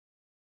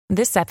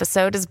This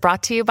episode is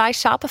brought to you by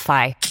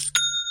Shopify.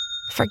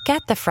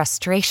 Forget the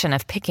frustration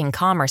of picking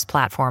commerce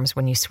platforms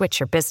when you switch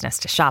your business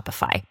to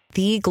Shopify,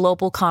 the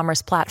global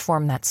commerce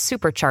platform that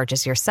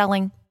supercharges your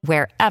selling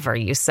wherever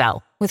you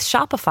sell. With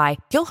Shopify,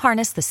 you'll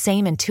harness the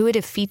same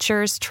intuitive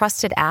features,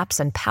 trusted apps,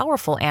 and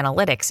powerful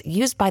analytics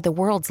used by the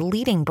world's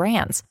leading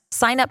brands.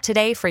 Sign up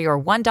today for your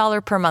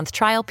 $1 per month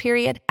trial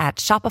period at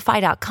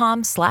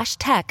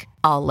shopify.com/tech,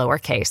 all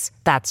lowercase.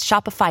 That's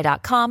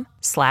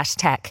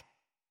shopify.com/tech.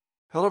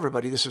 Hello,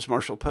 everybody. This is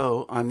Marshall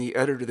Poe. I'm the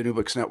editor of the New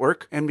Books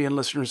Network. NBN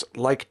listeners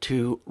like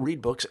to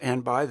read books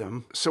and buy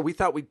them. So we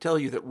thought we'd tell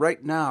you that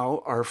right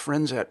now, our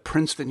friends at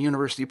Princeton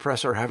University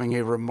Press are having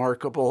a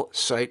remarkable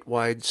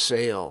site-wide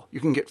sale. You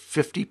can get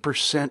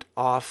 50%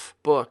 off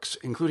books,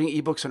 including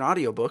ebooks and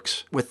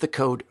audiobooks, with the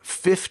code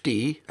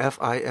 50,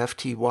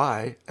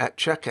 F-I-F-T-Y, at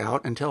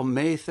checkout until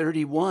May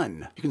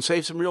 31. You can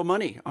save some real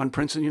money on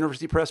Princeton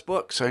University Press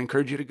books. I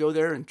encourage you to go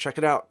there and check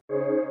it out.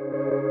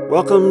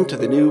 Welcome to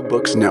the New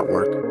Books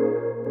Network.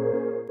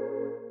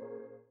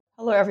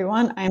 Hello,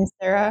 everyone. I'm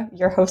Sarah,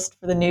 your host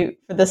for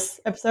this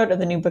episode of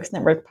the New Books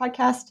Network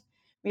podcast.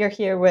 We are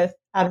here with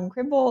Adam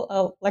Crimble,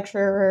 a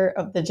lecturer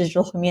of the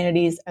digital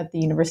humanities at the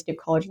University of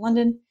College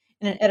London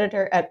and an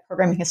editor at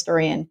Programming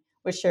Historian,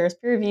 which shares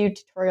peer-reviewed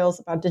tutorials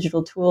about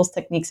digital tools,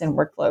 techniques, and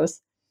workflows.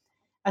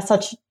 As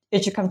such,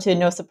 it should come to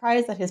no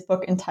surprise that his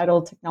book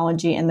entitled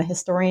Technology and the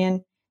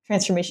Historian: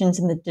 Transformations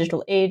in the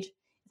Digital Age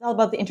is all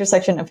about the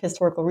intersection of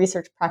historical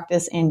research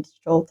practice and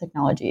digital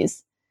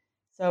technologies.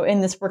 So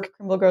in this work,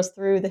 Crimble goes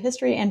through the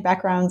history and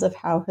backgrounds of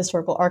how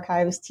historical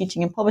archives,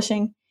 teaching, and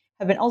publishing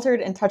have been altered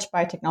and touched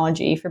by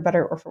technology for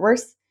better or for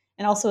worse,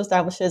 and also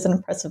establishes an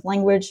impressive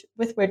language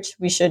with which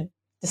we should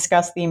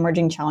discuss the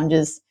emerging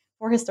challenges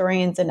for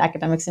historians and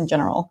academics in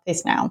general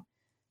face now.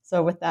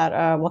 So with that,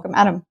 welcome,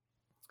 Adam.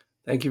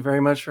 Thank you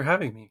very much for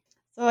having me.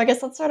 So I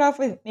guess let's start off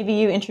with maybe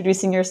you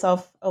introducing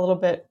yourself a little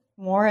bit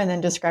more and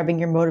then describing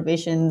your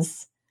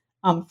motivations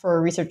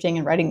for researching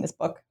and writing this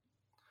book.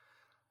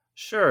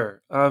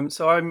 Sure.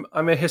 So I'm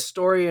a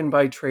historian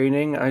by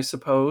training, I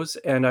suppose,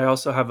 and I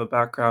also have a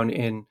background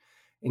in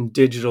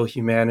digital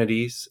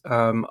humanities.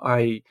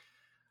 I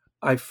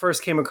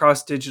first came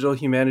across digital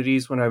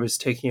humanities when I was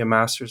taking a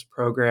master's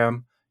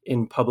program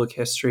in public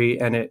history,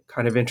 and it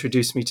kind of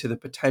introduced me to the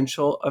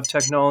potential of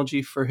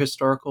technology for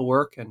historical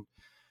work, and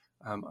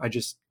I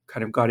just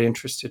kind of got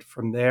interested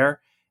from there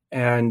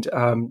and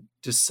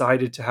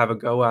decided to have a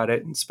go at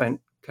it and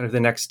spent kind of the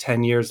next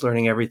 10 years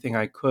learning everything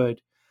I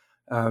could.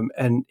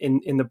 And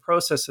in the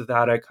process of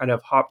that, I kind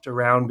of hopped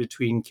around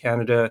between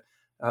Canada,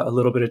 a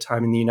little bit of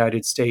time in the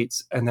United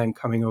States, and then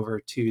coming over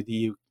to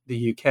the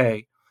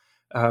UK.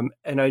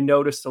 And I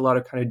noticed a lot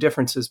of kind of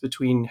differences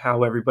between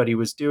how everybody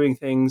was doing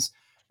things.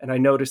 And I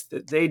noticed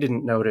that they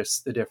didn't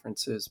notice the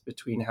differences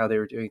between how they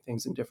were doing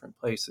things in different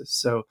places.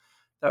 So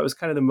that was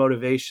kind of the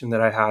motivation that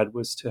I had,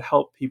 was to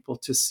help people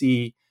to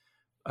see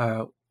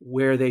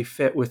where they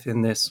fit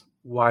within this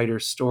wider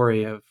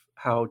story of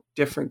how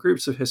different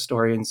groups of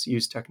historians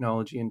use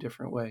technology in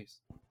different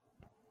ways.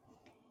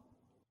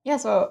 Yeah,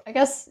 so I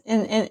guess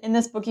in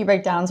this book, you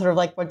break down sort of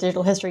like what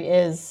digital history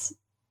is,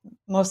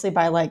 mostly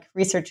by like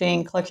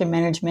researching, collection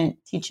management,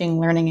 teaching,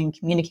 learning, and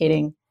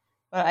communicating.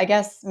 But I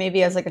guess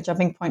maybe as like a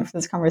jumping point for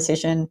this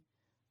conversation,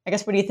 I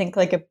guess what do you think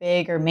like a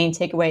big or main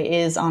takeaway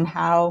is on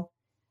how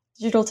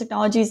digital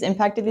technologies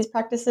impacted these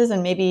practices?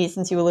 And maybe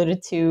since you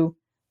alluded to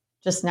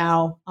just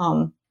now,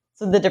 so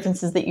the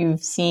differences that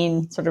you've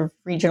seen sort of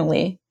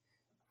regionally,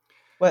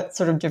 what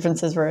sort of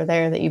differences were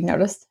there that you've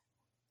noticed?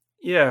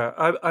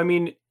 Yeah, I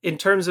mean, in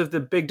terms of the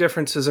big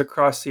differences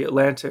across the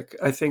Atlantic,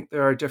 I think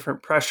there are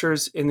different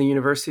pressures in the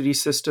university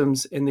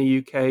systems in the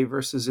UK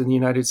versus in the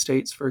United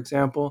States, for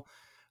example.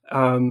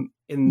 In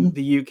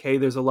the UK,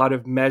 there's a lot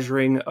of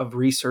measuring of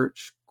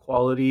research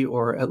quality,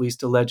 or at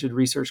least alleged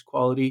research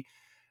quality.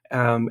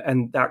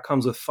 And that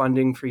comes with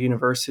funding for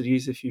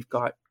universities if you've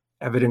got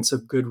evidence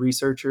of good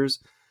researchers.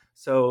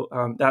 So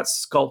that's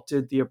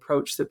sculpted the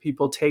approach that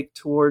people take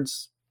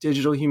towards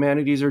digital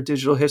humanities or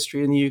digital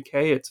history in the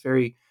UK. It's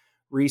very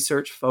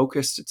research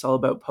focused. It's all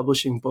about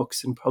publishing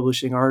books and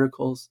publishing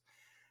articles.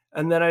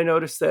 And then I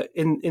noticed that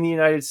in the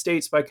United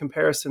States, by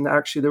comparison,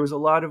 actually, there was a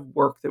lot of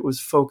work that was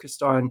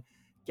focused on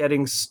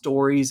getting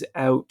stories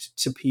out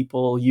to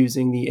people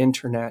using the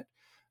internet.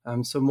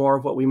 So more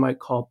of what we might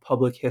call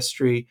public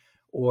history,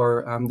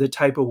 or the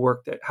type of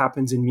work that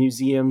happens in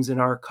museums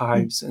and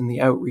archives and the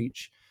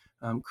outreach.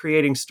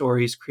 Creating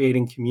stories,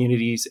 creating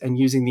communities, and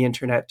using the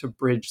internet to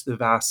bridge the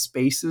vast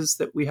spaces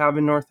that we have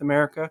in North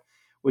America,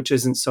 which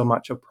isn't so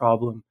much a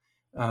problem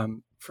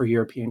for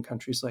European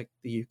countries like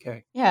the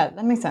UK. Yeah,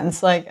 that makes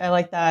sense. Like, I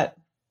like that.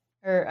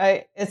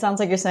 It sounds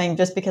like you're saying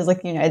just because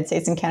like the United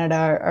States and Canada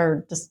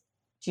are just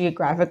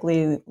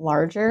geographically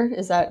larger,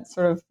 is that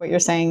sort of what you're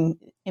saying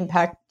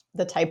impact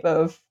the type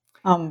of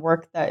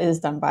work that is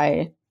done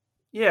by?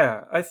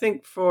 Yeah, I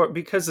think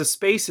because the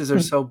spaces are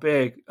so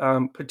big,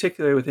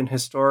 particularly within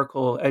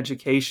historical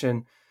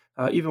education,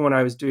 even when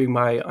I was doing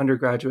my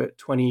undergraduate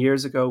 20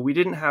 years ago, we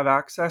didn't have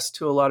access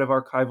to a lot of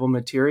archival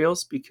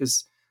materials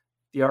because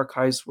the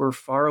archives were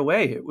far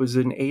away. It was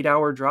an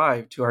 8-hour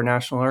drive to our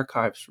National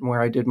Archives from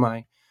where I did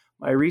my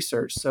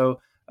research. So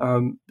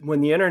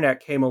when the internet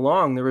came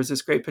along, there was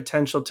this great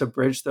potential to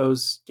bridge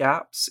those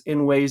gaps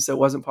in ways that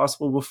wasn't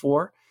possible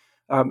before.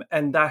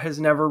 And that has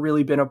never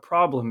really been a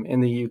problem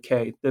in the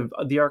UK.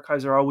 The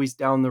archives are always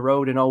down the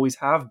road and always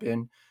have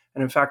been.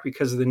 And in fact,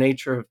 because of the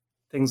nature of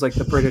things like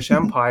the British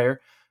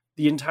Empire,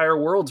 the entire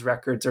world's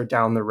records are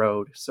down the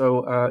road.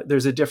 So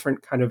there's a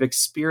different kind of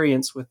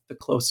experience with the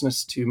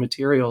closeness to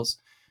materials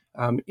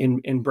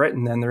in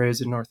Britain than there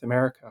is in North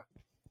America.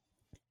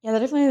 Yeah, that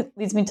definitely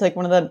leads me to like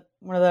one of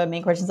the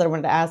main questions that I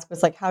wanted to ask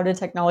was like, how did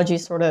technology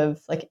sort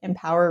of like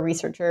empower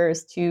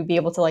researchers to be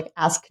able to like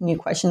ask new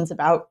questions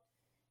about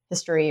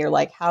history, or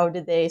like how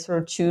did they sort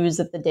of choose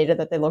the data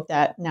that they looked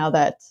at now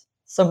that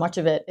so much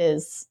of it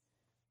is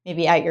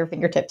maybe at your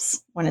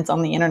fingertips when it's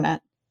on the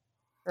internet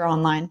or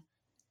online?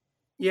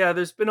 Yeah,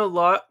 there's been a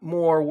lot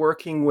more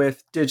working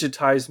with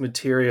digitized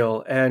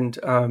material, and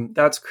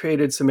that's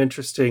created some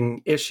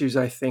interesting issues,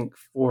 I think,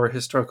 for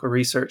historical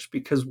research,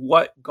 because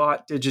what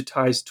got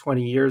digitized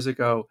 20 years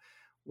ago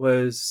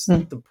was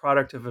the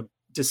product of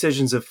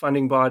decisions of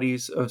funding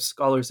bodies, of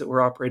scholars that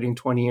were operating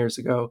 20 years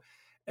ago.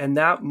 And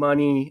that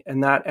money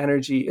and that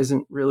energy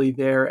isn't really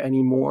there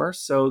anymore.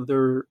 So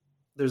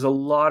there's a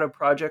lot of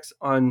projects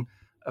on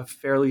a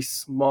fairly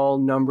small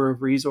number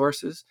of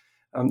resources.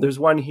 There's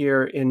one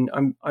here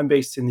I'm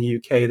based in the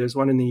UK. There's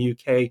one in the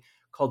UK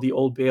called the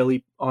Old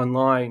Bailey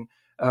Online.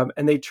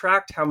 And they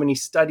tracked how many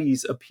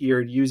studies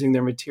appeared using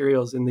their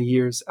materials in the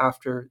years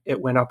after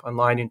it went up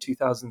online in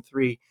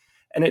 2003.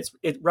 And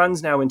it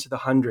runs now into the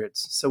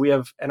hundreds. So we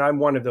have, and I'm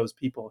one of those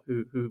people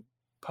who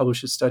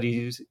publishes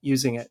studies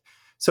using it.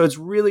 So it's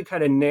really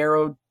kind of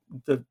narrowed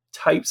the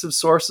types of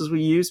sources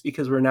we use,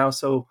 because we're now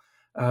so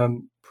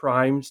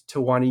primed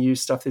to want to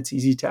use stuff that's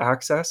easy to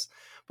access.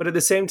 But at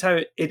the same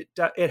time,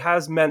 it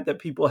has meant that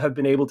people have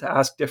been able to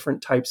ask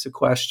different types of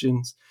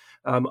questions.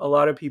 A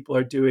lot of people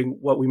are doing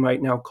what we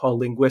might now call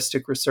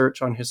linguistic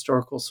research on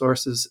historical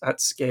sources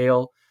at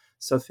scale.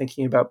 So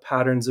thinking about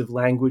patterns of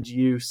language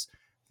use,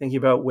 thinking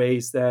about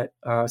ways that,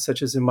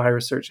 such as in my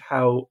research,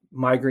 how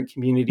migrant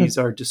communities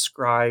are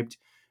described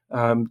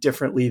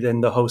differently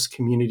than the host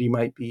community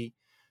might be.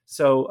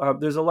 So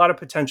there's a lot of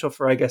potential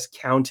for, I guess,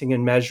 counting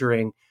and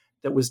measuring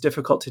that was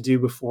difficult to do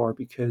before,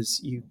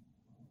 because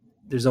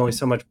there's only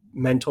so much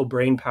mental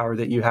brain power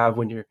that you have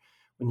when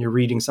you're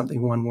reading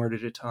something one word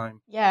at a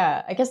time.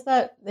 Yeah, I guess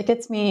that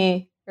gets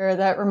me, or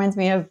that reminds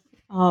me of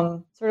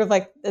sort of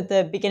like at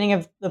the beginning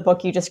of the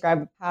book, you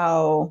describe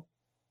how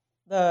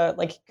the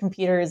like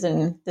computers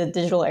in the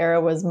digital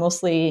era was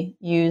mostly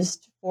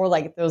used for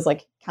like those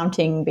like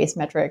counting based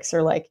metrics,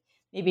 or like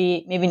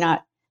maybe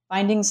not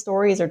finding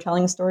stories or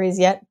telling stories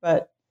yet,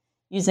 but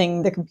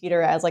using the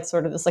computer as like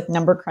sort of this like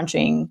number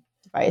crunching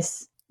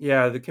device.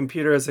 Yeah, the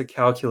computer as a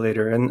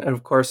calculator. And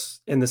of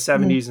course, in the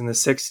 70s and the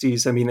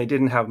 60s, I mean, they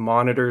didn't have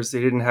monitors, they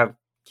didn't have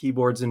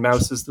keyboards and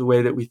mouses the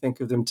way that we think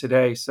of them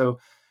today. So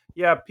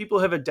yeah, people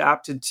have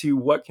adapted to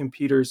what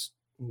computers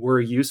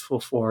were useful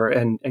for.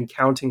 And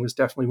counting was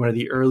definitely one of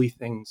the early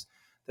things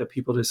that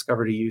people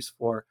discovered a use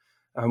for.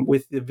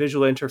 With the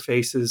visual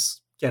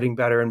interfaces getting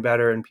better and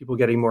better and people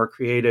getting more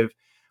creative,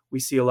 we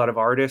see a lot of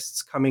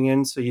artists coming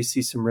in. So you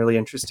see some really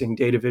interesting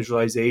data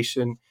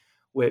visualization,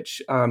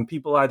 which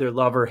people either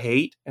love or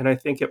hate. And I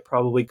think it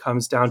probably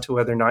comes down to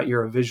whether or not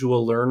you're a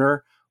visual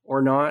learner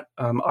or not.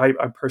 I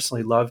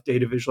personally love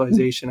data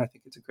visualization. I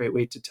think it's a great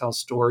way to tell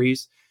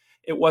stories.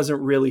 It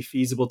wasn't really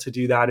feasible to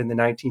do that in the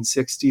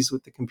 1960s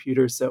with the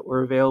computers that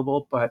were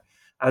available. But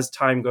as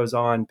time goes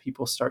on,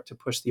 people start to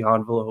push the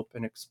envelope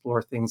and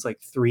explore things like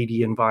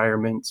 3D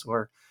environments.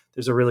 Or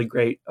there's a really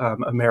great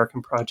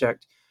American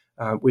project,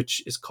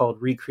 which is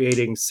called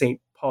Recreating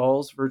St.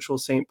 Paul's, Virtual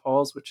St.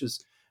 Paul's, which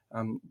is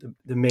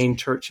the main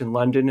church in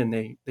London, and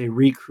they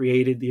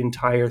recreated the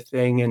entire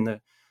thing and the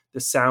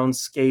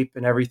soundscape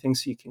and everything,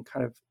 so you can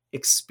kind of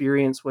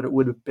experience what it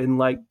would have been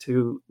like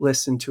to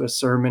listen to a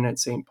sermon at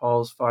St.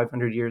 Paul's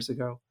 500 years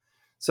ago.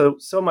 So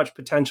much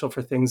potential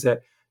for things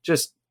that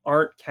just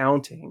aren't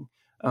counting,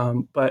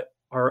 but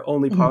are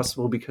only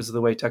possible because of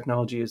the way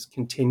technology has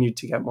continued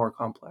to get more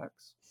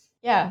complex.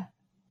 Yeah,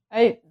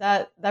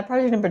 that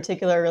project in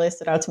particular really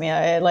stood out to me.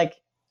 I like,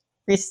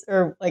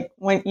 or like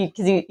when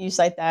because you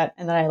cite that,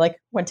 and then I like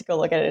went to go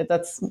look at it.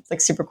 That's like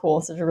super cool.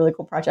 It's such a really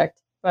cool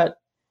project. But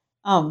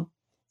so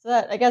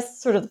that, I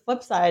guess, sort of the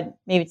flip side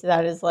maybe to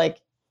that is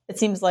like, it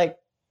seems like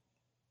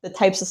the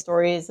types of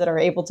stories that are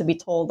able to be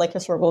told, like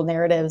historical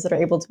narratives that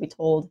are able to be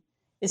told,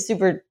 is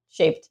super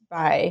shaped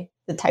by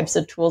the types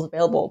of tools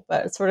available.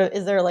 But sort of,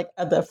 is there like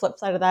the flip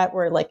side of that,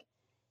 where like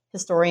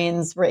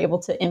historians were able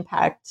to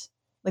impact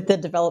like the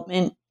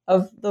development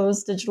of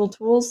those digital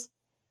tools?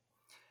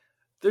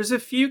 There's a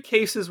few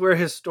cases where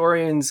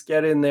historians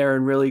get in there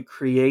and really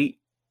create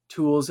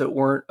tools that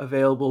weren't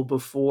available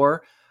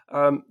before.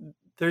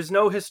 There's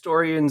no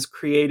historians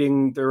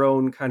creating their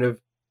own kind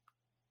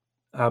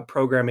of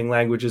programming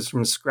languages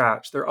from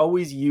scratch. They're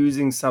always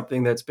using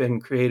something that's been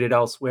created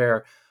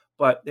elsewhere,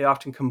 but they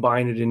often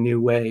combine it in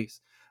new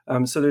ways.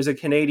 So there's a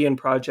Canadian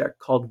project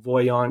called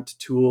Voyant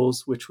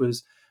Tools, which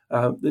was,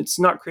 it's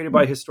not created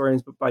by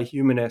historians, but by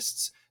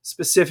humanists,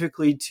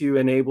 specifically to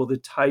enable the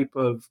type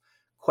of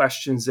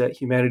questions that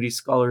humanities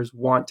scholars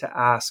want to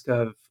ask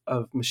of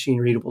machine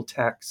readable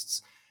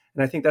texts.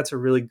 And I think that's a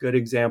really good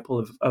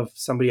example of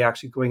somebody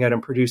actually going out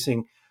and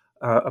producing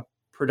a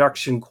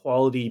production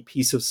quality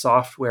piece of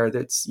software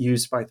that's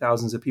used by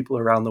thousands of people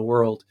around the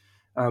world,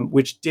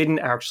 which didn't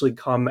actually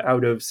come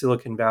out of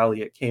Silicon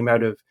Valley. It came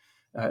out of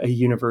a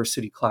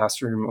university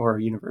classroom or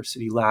a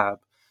university lab.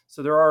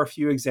 So there are a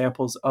few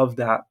examples of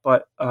that,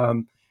 but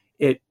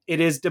it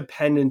is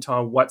dependent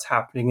on what's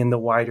happening in the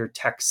wider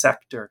tech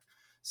sector.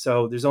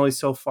 So there's only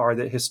so far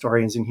that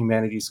historians and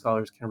humanities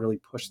scholars can really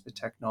push the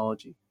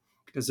technology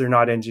because they're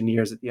not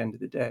engineers at the end of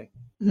the day.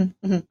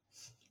 Mm-hmm.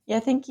 Yeah,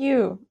 thank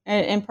you.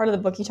 And part of the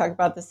book, you talk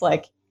about this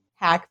like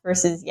hack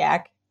versus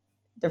yak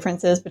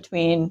differences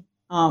between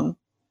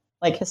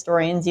like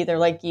historians, either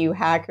like you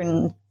hack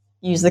and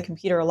use the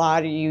computer a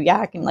lot, or you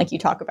yak and like you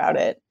talk about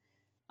it.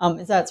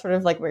 Is that sort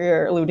of like what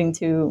you're alluding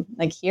to,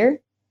 like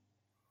here?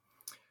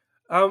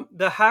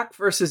 The hack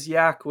versus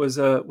yak was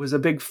a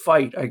big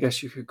fight, I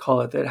guess you could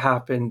call it, that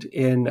happened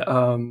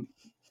in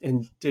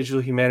digital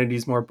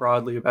humanities more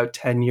broadly about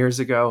 10 years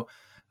ago.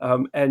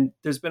 And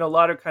there's been a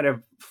lot of kind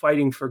of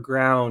fighting for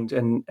ground,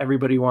 and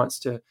everybody wants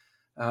to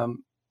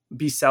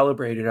be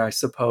celebrated, I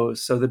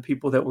suppose. So the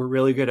people that were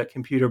really good at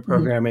computer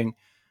programming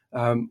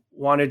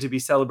wanted to be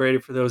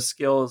celebrated for those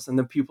skills, and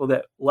the people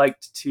that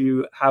liked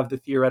to have the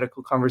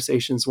theoretical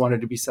conversations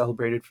wanted to be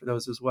celebrated for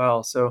those as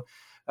well. So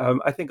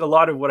I think a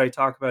lot of what I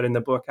talk about in the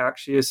book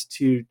actually is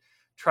to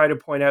try to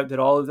point out that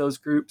all of those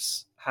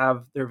groups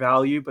have their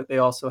value, but they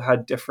also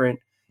had different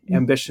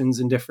ambitions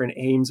and different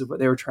aims of what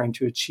they were trying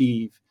to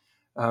achieve.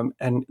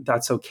 And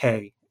that's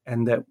okay.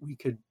 And that we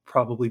could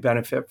probably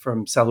benefit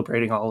from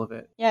celebrating all of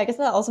it. Yeah, I guess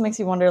that also makes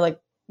you wonder, like,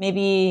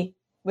 maybe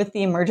with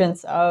the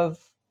emergence of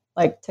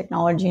like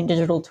technology and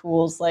digital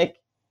tools, like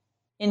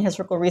in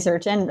historical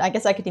research and I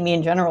guess academia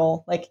in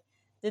general, like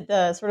did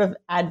the sort of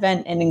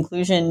advent and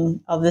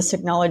inclusion of this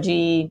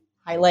technology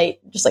highlight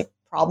just like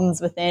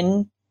problems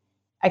within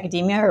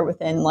academia or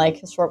within like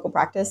historical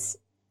practice?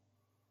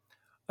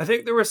 I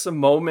think there were some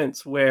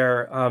moments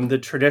where the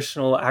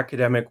traditional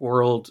academic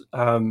world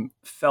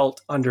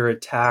felt under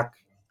attack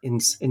in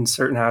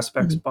certain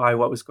aspects by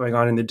what was going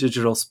on in the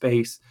digital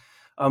space.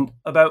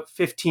 About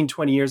 15,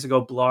 20 years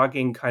ago,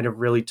 blogging kind of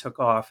really took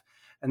off.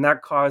 And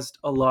that caused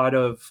a lot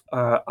of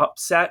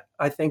upset,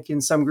 I think, in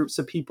some groups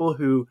of people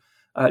who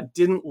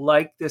didn't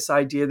like this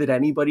idea that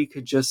anybody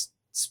could just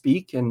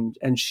speak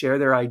and share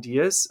their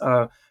ideas.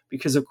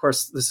 Because, of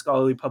course, the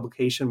scholarly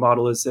publication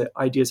model is that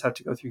ideas have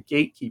to go through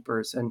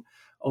gatekeepers and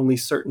only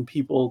certain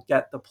people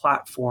get the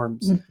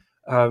platforms.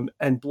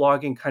 And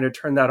blogging kind of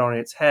turned that on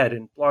its head.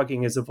 And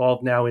blogging has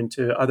evolved now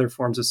into other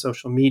forms of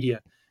social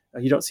media.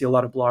 You don't see a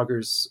lot of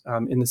bloggers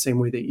in the same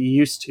way that you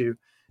used to.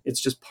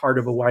 It's just part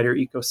of a wider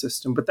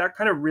ecosystem. But that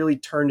kind of really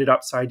turned it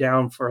upside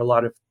down for a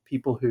lot of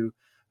people who,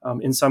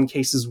 in some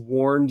cases,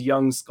 warned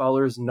young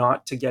scholars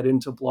not to get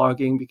into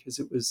blogging because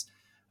it was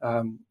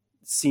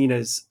seen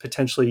as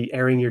potentially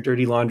airing your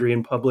dirty laundry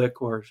in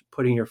public or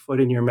putting your foot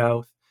in your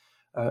mouth.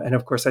 And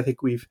of course, I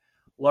think we've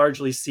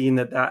largely seen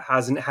that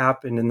hasn't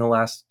happened in the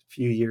last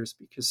few years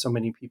because so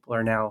many people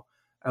are now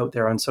out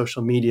there on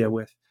social media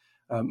with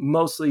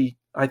mostly,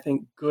 I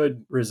think,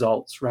 good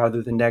results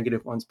rather than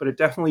negative ones. But it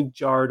definitely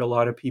jarred a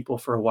lot of people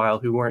for a while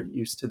who weren't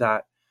used to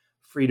that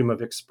freedom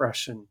of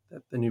expression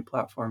that the new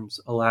platforms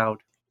allowed.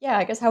 Yeah,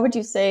 I guess how would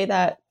you say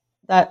that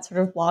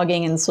sort of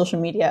blogging and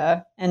social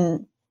media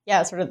and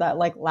sort of that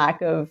like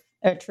lack of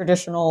a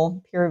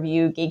traditional peer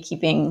review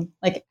gatekeeping,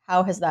 like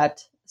how has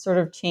that sort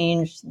of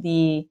changed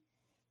the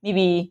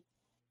maybe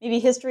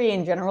history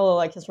in general,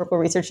 like historical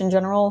research in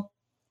general,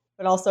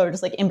 but also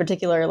just like in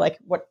particular, like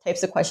what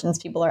types of questions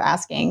people are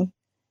asking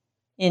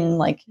in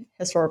like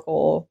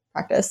historical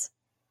practice?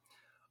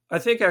 I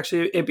think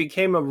actually it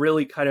became a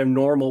really kind of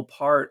normal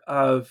part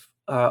of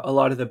a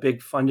lot of the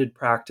big funded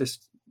practice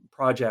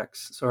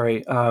projects,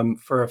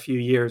 for a few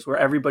years, where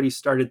everybody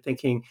started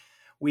thinking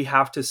we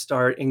have to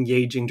start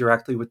engaging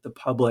directly with the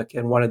public.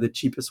 And one of the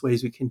cheapest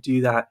ways we can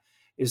do that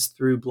is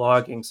through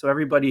blogging. So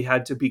everybody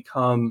had to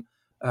become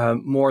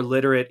more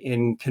literate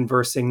in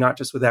conversing, not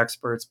just with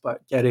experts,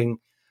 but getting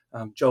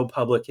Joe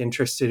Public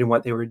interested in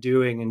what they were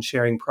doing and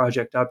sharing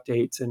project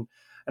updates. And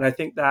I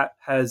think that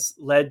has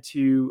led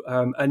to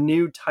a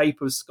new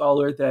type of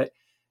scholar that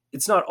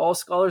it's not all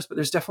scholars, but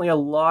there's definitely a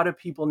lot of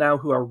people now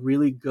who are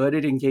really good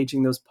at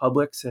engaging those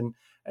publics and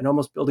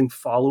almost building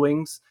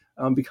followings,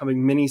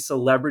 becoming mini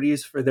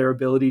celebrities for their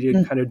ability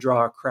to kind of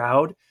draw a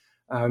crowd.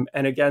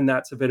 And again,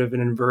 that's a bit of an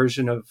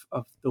inversion of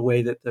the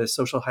way that the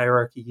social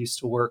hierarchy used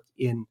to work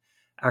in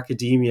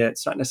academia.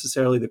 It's not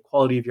necessarily the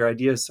quality of your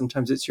ideas.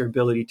 Sometimes it's your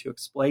ability to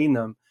explain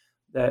them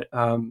that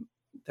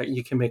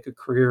you can make a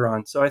career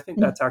on. So I think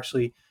that's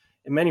actually,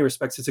 in many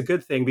respects, it's a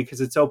good thing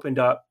because it's opened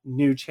up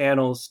new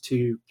channels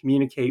to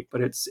communicate, but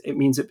it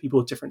means that people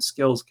with different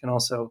skills can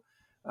also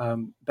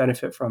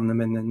benefit from them.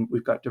 And then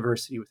we've got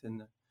diversity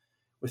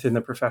within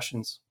the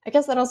professions. I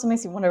guess that also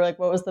makes you wonder, like,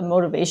 what was the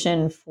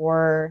motivation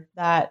for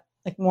that,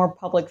 like, more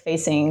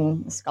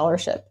public-facing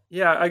scholarship?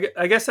 Yeah,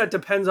 I guess that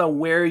depends on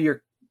where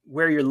you're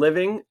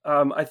living.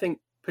 I think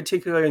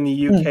particularly in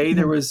the UK,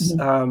 there was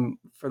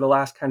for the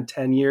last kind of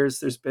 10 years,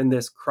 there's been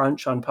this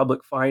crunch on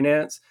public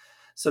finance.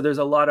 So there's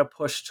a lot of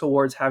push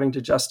towards having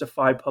to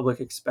justify public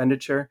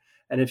expenditure.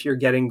 And if you're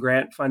getting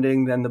grant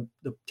funding, then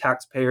the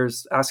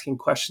taxpayers asking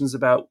questions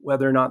about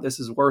whether or not this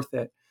is worth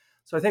it.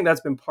 So I think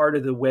that's been part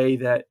of the way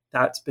that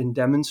that's been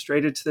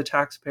demonstrated to the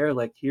taxpayer.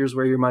 Like, here's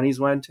where your money's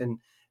went, and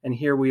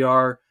here we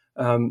are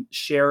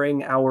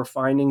sharing our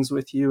findings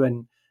with you,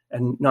 and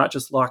not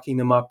just locking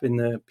them up in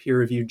the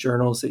peer-reviewed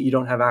journals that you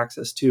don't have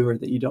access to, or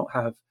that you don't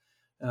have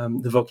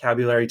the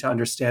vocabulary to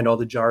understand all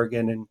the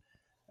jargon. And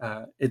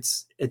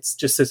it's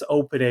just this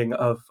opening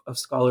of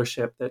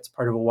scholarship that's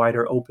part of a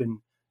wider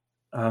open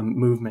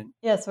movement.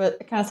 Yeah, so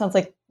it kind of sounds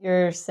like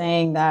you're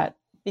saying that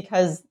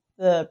because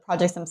the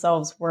projects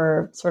themselves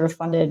were sort of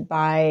funded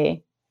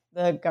by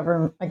the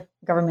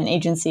government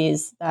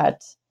agencies,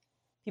 that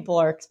people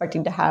are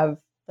expecting to have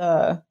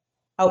the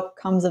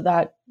outcomes of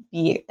that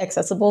be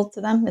accessible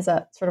to them. Is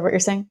that sort of what you're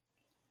saying?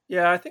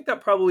 Yeah, I think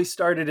that probably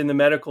started in the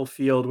medical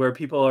field, where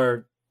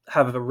people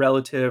have a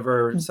relative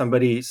or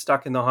somebody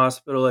stuck in the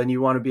hospital, and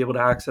you want to be able to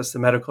access the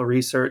medical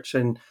research,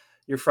 and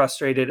you're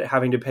frustrated at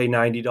having to pay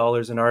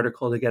 $90 an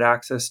article to get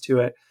access to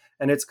it.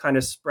 And it's kind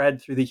of spread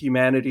through the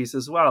humanities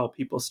as well.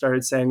 People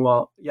started saying,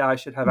 well, yeah, I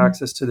should have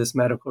access to this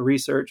medical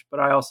research, but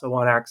I also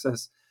want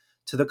access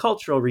to the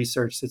cultural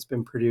research that's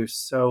been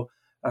produced. So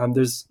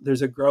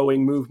there's a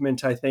growing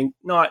movement, I think,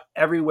 not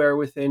everywhere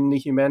within the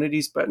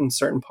humanities, but in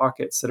certain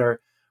pockets that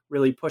are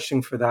really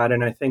pushing for that.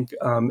 And I think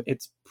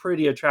it's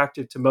pretty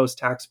attractive to most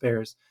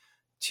taxpayers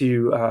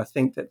to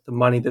think that the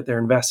money that they're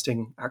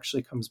investing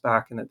actually comes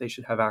back, and that they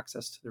should have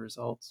access to the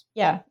results.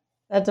 Yeah,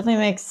 that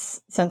definitely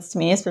makes sense to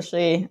me,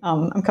 especially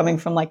I'm coming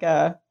from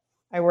I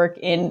work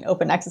in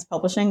open access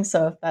publishing,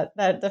 so that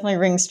definitely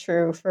rings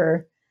true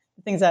for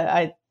the things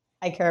that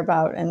I care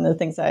about, and the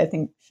things that I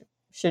think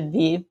should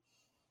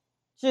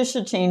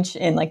change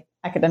in like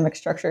academic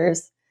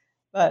structures.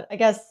 But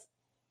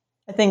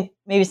I think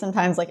maybe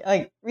sometimes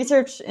like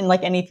research in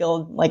like any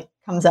field like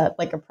comes at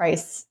like a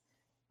price.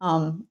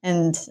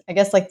 And I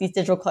guess like these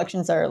digital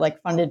collections are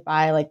like funded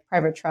by like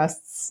private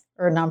trusts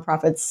or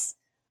nonprofits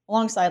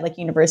alongside like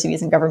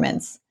universities and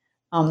governments.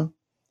 So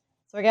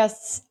I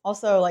guess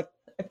also like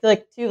I feel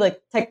like too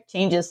like tech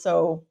changes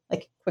so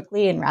like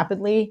quickly and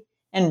rapidly,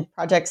 and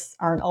projects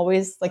aren't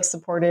always like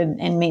supported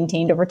and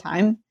maintained over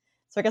time.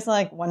 So I guess I'm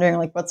like wondering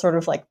like what sort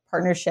of like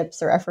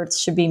partnerships or efforts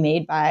should be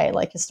made by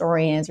like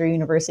historians or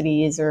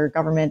universities or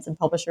governments and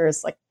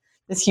publishers, like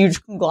this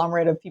huge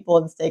conglomerate of people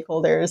and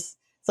stakeholders.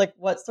 It's like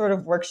what sort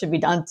of work should be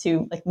done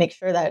to like make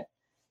sure that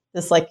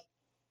this like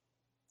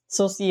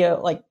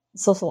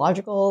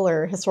sociological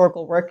or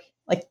historical work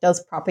like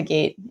does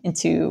propagate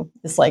into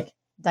this like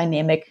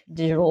dynamic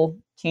digital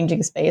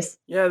changing space?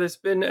 Yeah, there's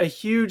been a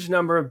huge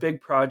number of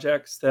big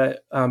projects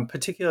that,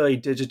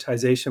 particularly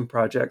digitization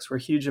projects, where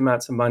huge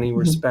amounts of money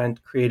were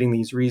spent creating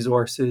these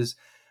resources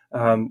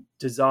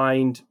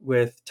designed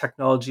with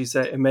technologies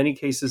that in many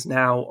cases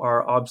now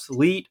are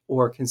obsolete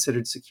or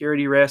considered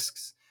security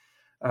risks.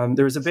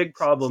 There was a big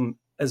problem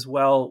as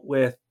well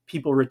with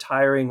people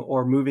retiring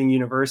or moving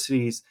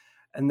universities,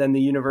 and then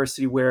the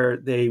university where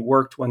they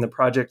worked when the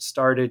project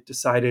started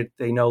decided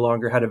they no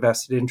longer had a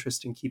vested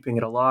interest in keeping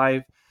it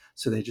alive,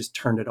 so they just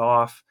turned it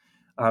off.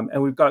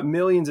 And we've got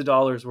millions of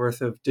dollars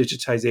worth of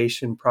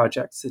digitization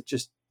projects that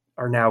just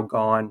are now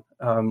gone,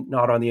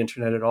 not on the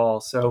internet at all.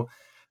 So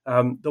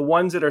the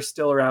ones that are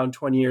still around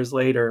 20 years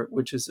later,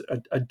 which is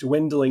a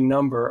dwindling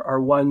number,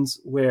 are ones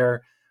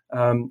where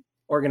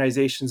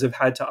organizations have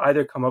had to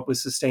either come up with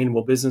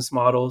sustainable business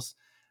models,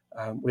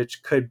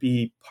 which could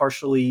be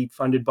partially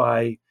funded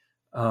by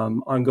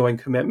ongoing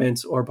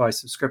commitments or by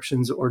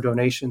subscriptions or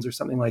donations or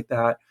something like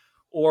that,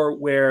 or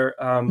where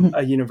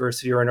a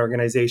university or an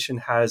organization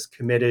has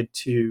committed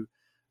to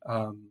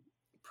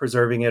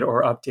preserving it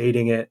or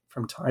updating it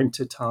from time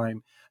to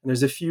time. And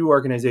there's a few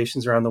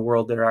organizations around the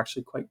world that are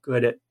actually quite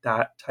good at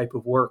that type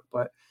of work,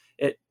 but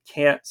it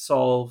can't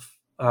solve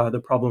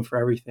the problem for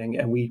everything.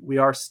 And we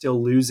are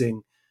still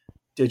losing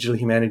digital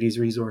humanities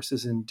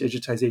resources and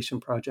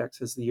digitization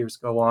projects as the years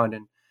go on,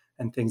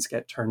 and things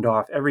get turned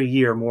off. Every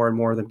year, more and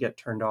more of them get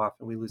turned off,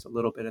 and we lose a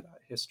little bit of that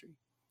history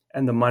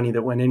and the money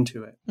that went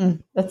into it.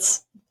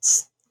 That's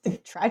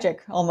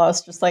tragic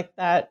almost, just like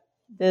that.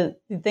 The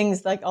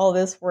things like all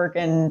this work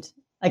and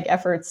like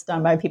efforts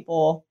done by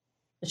people,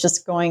 it's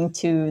just going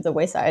to the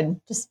wayside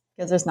just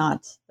because there's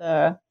not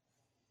or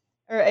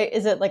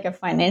is it like a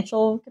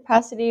financial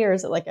capacity, or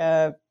is it like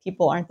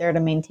people aren't there to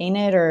maintain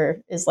it,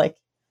 or is like,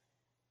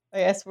 I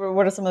guess,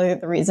 what are some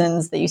of the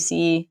reasons that you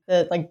see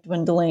the like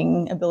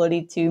dwindling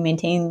ability to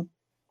maintain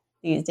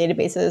these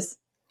databases?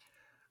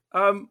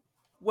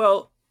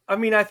 Well, I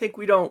mean, I think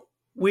we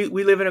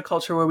live in a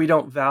culture where we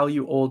don't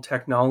value old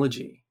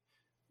technology.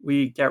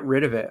 We get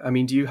rid of it. I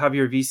mean, do you have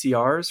your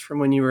VCRs from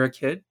when you were a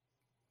kid?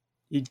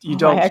 You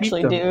don't I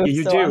actually keep them. do.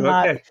 You so do. I'm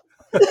Okay.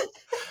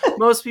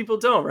 Most people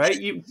don't,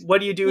 right?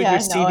 What do you do with your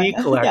CD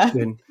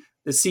collection? Yeah.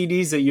 The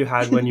CDs that you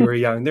had when you were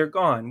young, they're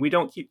gone. We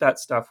don't keep that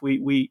stuff.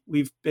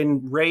 We've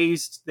been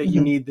raised that you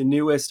need the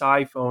newest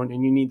iPhone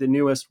and you need the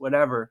newest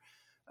whatever.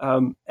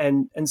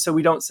 And so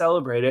we don't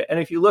celebrate it. And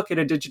if you look at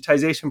a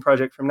digitization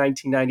project from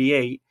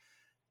 1998,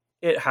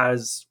 it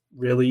has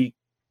really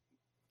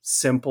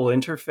simple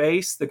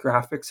interface. The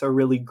graphics are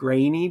really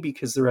grainy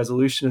because the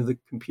resolution of the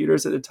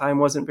computers at the time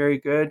wasn't very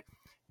good.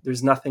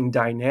 There's nothing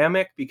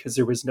dynamic because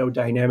there was no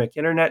dynamic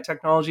internet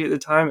technology at the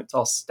time. It's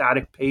all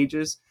static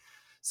pages.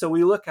 So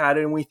we look at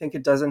it and we think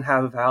it doesn't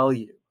have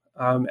value.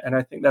 And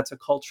I think that's a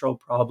cultural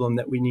problem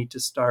that we need to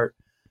start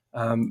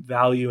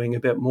valuing a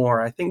bit more.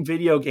 I think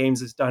video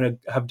games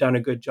have done a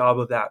good job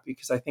of that,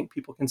 because I think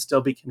people can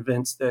still be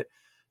convinced that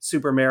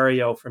Super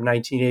Mario from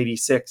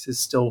 1986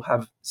 still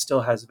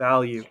has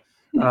value,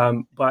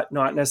 but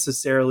not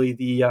necessarily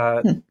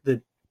the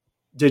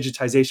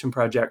digitization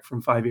project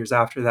from 5 years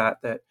after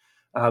that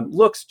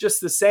looks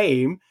just the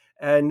same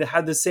and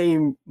had the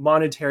same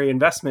monetary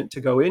investment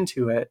to go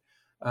into it,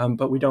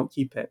 but we don't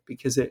keep it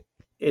because it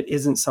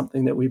isn't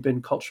something that we've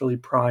been culturally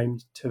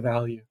primed to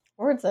value.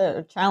 Or it's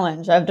a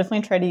challenge. I've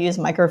definitely tried to use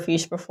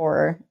microfiche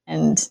before,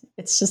 and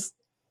it's just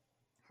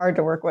hard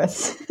to work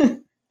with.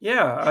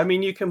 Yeah, I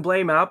mean, you can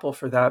blame Apple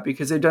for that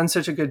because they've done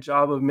such a good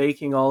job of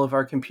making all of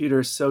our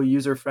computers so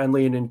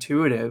user-friendly and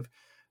intuitive.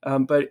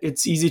 But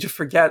it's easy to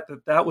forget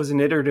that was an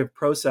iterative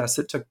process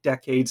that took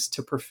decades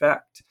to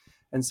perfect.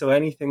 And so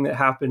anything that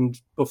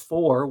happened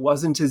before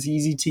wasn't as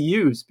easy to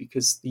use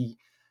because the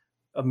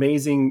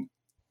amazing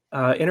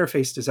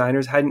interface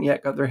designers hadn't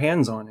yet got their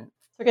hands on it.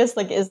 So I guess,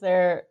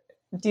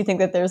 do you think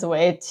that there's a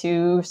way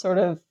to sort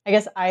of, I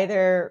guess,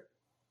 either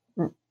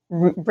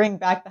bring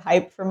back the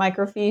hype for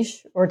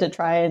microfiche or to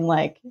try and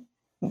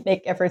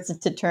make efforts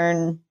to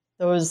turn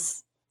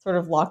those sort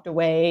of locked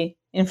away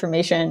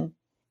information,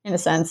 in a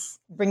sense,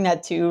 bring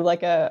that to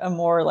a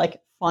more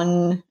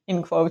fun,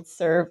 in quotes,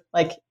 or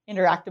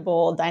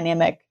interactable,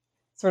 dynamic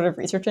sort of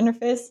research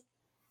interface?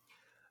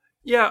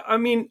 Yeah, I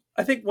mean,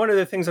 I think one of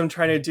the things I'm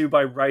trying to do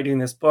by writing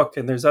this book,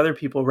 and there's other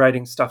people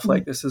writing stuff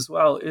like this as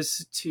well,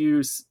 is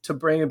to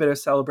bring a bit of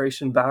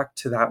celebration back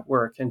to that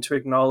work and to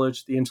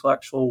acknowledge the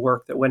intellectual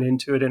work that went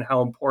into it and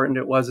how important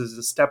it was as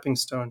a stepping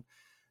stone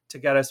to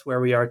get us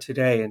where we are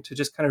today, and to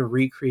just kind of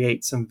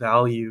recreate some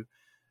value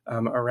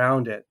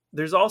around it.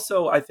 There's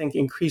also, I think,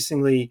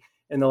 increasingly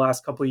in the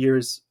last couple of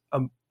years,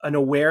 an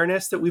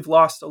awareness that we've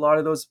lost a lot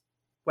of those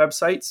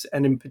websites,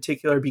 and in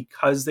particular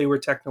because they were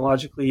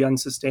technologically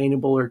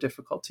unsustainable or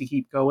difficult to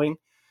keep going.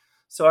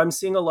 So I'm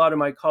seeing a lot of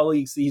my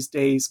colleagues these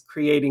days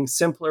creating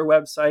simpler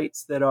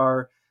websites that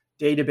are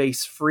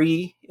database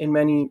free in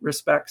many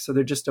respects. So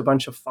they're just a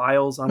bunch of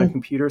files on a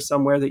computer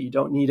somewhere that you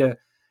don't need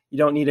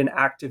an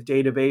active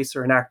database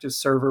or an active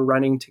server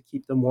running to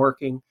keep them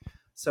working.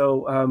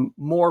 So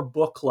more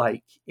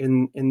book-like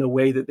in the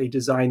way that they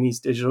design these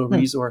digital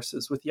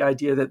resources, with the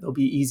idea that they'll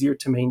be easier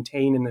to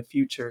maintain in the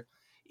future,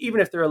 even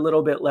if they're a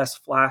little bit less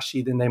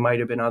flashy than they might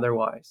have been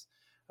otherwise.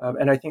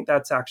 And I think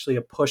that's actually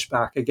a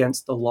pushback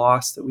against the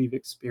loss that we've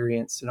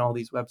experienced in all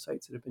these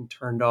websites that have been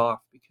turned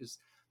off because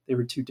they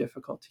were too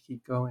difficult to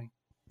keep going.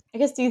 I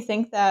guess, do you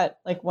think that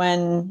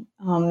when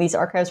these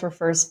archives were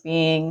first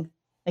being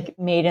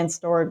made and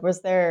stored,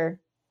 was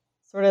there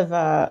sort of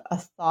a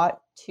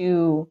thought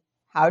to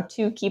how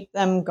to keep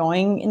them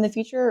going in the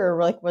future? Or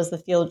was the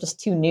field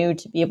just too new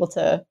to be able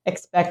to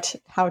expect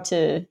how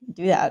to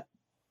do that?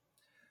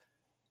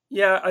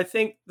 Yeah, I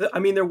think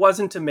there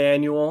wasn't a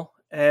manual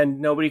and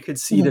nobody could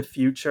see the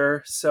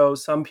future. So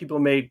some people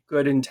made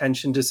good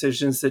intention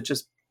decisions that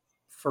just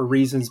for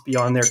reasons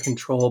beyond their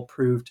control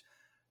proved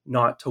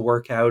not to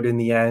work out in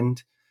the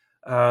end.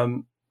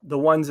 The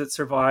ones that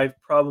survived,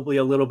 probably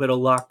a little bit of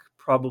luck,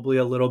 probably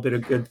a little bit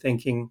of good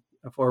thinking,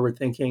 forward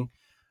thinking.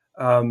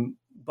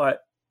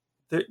 But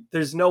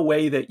there's no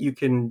way that you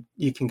can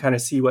kind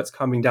of see what's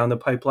coming down the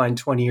pipeline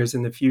 20 years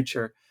in the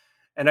future.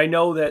 And I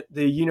know that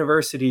the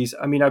universities,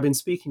 I've been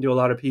speaking to a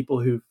lot of people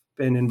who've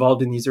been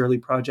involved in these early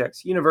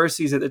projects.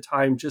 Universities at the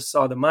time just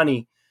saw the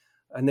money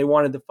and they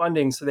wanted the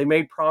funding. So they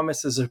made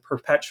promises of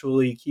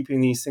perpetually keeping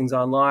these things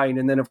online.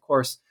 And then, of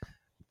course,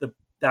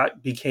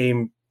 that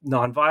became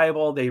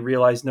non-viable. They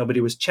realized nobody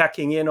was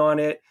checking in on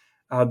it.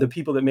 The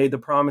people that made the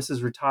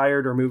promises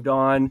retired or moved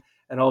on.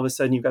 And all of a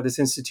sudden, you've got this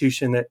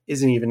institution that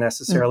isn't even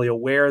necessarily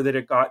aware that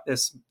it got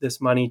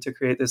this money to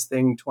create this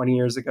thing 20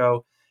 years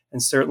ago,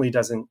 and certainly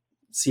doesn't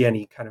see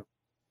any kind of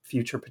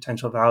future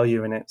potential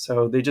value in it.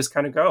 So they just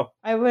kind of go.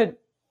 I would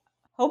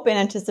hope and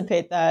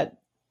anticipate that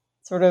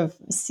sort of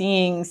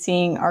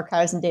seeing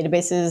archives and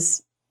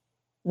databases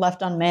left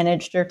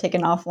unmanaged or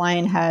taken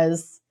offline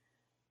has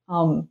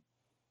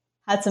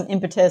had some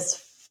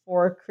impetus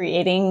for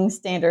creating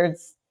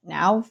standards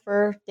now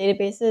for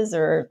databases,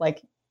 or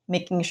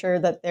making sure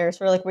that they're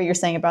sort of what you're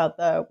saying about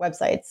the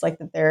websites,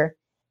 that they're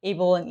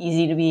able and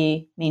easy to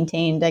be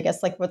maintained. I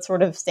guess what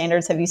sort of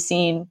standards have you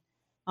seen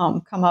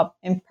come up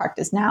in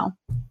practice now?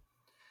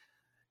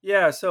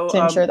 Yeah, so to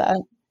ensure that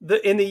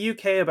in the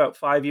UK about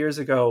 5 years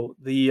ago,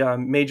 the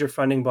major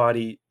funding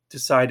body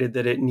decided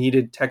that it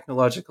needed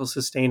technological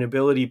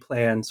sustainability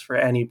plans for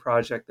any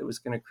project that was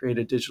going to create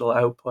a digital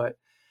output.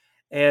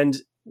 And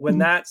when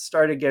that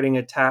started getting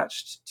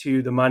attached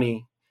to the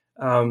money,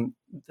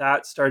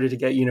 that started to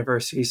get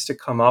universities to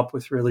come up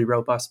with really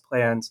robust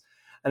plans.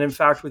 And in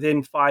fact,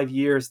 within 5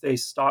 years, they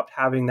stopped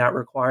having that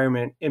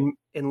requirement, in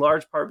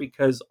large part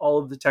because all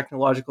of the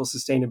technological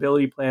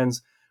sustainability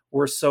plans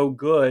were so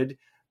good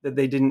that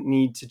they didn't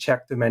need to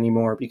check them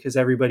anymore, because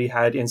everybody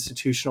had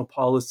institutional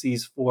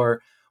policies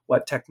for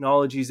what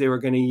technologies they were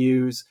going to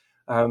use.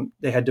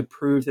 They had to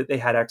prove that they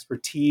had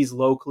expertise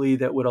locally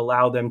that would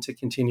allow them to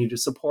continue to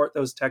support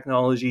those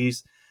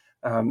technologies,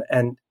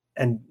 and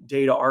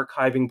data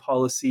archiving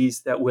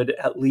policies that would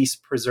at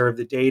least preserve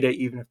the data,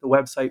 even if the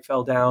website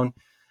fell down.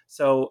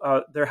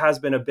 So there has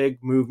been a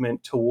big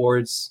movement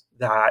towards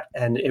that.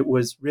 And it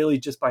was really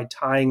just by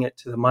tying it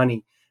to the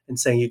money and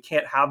saying you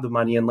can't have the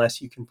money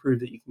unless you can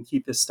prove that you can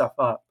keep this stuff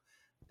up,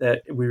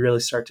 that we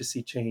really start to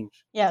see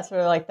change. Yeah,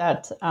 sort of like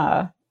that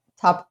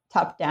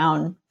top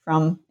down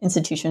from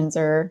institutions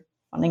or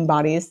funding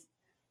bodies.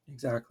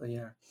 Exactly,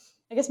 yeah.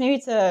 I guess maybe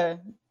to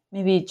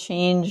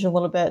change a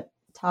little bit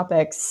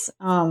topics.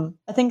 I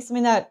think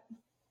something that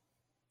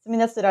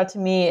stood out to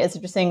me as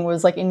interesting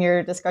was like in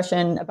your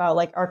discussion about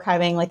like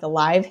archiving like a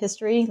live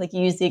history. Like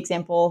you used the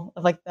example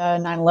of like the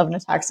 9/11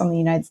 attacks on the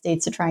United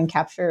States to try and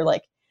capture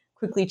like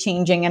quickly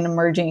changing and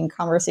emerging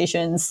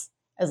conversations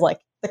as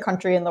like the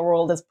country and the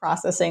world is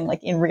processing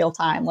like in real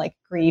time, like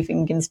grief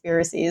and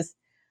conspiracies.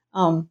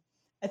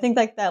 I think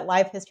like that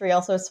live history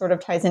also sort of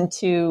ties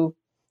into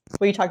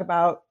what you talk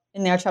about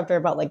in their chapter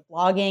about like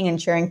blogging and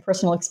sharing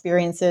personal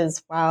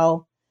experiences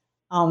while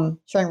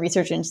sharing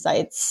research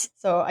insights.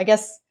 So I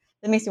guess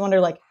that makes you wonder,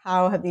 like,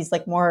 how have these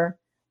like more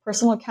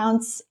personal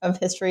accounts of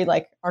history,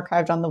 like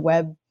archived on the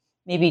web,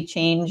 maybe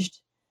changed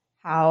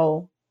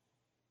how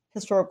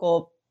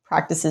historical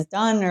practice is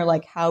done, or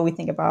like how we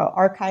think about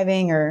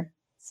archiving or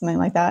something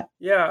like that?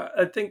 Yeah,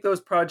 I think those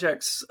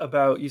projects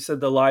about, you said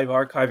the live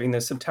archiving,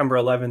 the September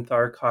 11th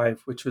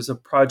archive, which was a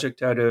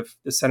project out of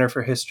the Center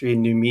for History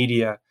and New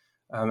Media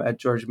at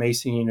George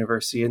Mason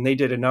University. And they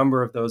did a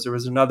number of those. There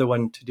was another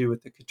one to do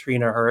with the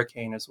Katrina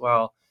hurricane as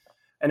well.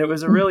 And it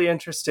was a really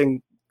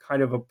interesting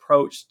kind of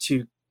approach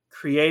to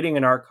creating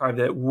an archive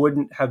that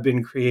wouldn't have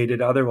been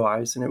created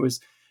otherwise. And it was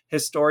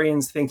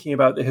historians thinking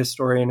about the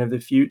historian of the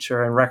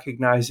future and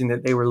recognizing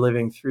that they were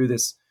living through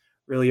this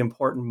really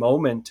important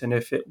moment. And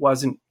if it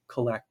wasn't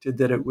collected,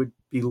 that it would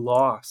be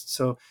lost.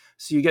 So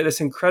you get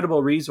this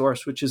incredible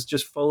resource, which is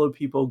just full of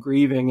people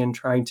grieving and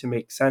trying to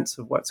make sense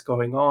of what's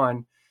going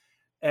on.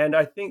 And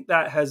I think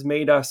that has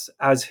made us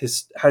as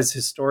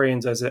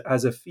historians, as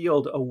a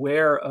field,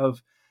 aware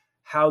of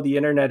how the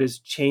internet is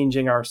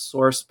changing our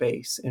source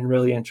base in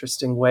really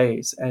interesting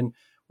ways. And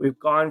we've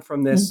gone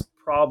from this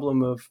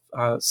problem of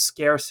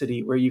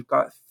scarcity, where you've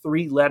got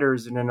 3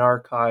 letters in an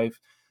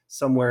archive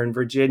somewhere in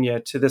Virginia,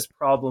 to this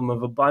problem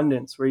of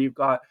abundance, where you've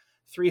got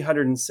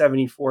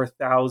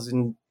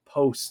 374,000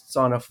 posts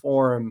on a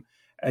forum.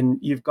 And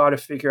you've got to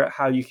figure out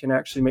how you can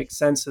actually make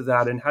sense of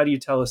that. And how do you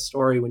tell a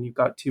story when you've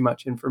got too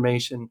much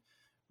information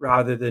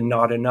rather than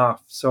not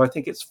enough? So I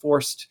think it's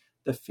forced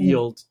the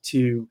field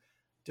to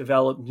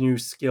develop new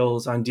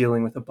skills on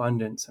dealing with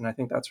abundance. And I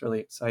think that's really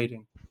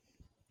exciting.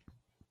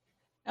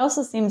 It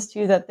also seems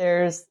too that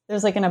there's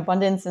like an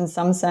abundance in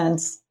some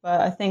sense,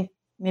 but I think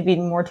maybe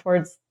more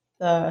towards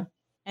the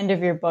end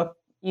of your book,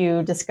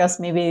 you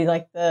discuss maybe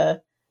like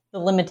the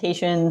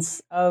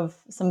limitations of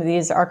some of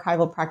these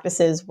archival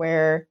practices,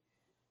 where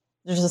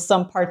there's just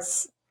some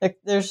parts, like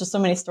there's just so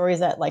many stories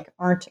that like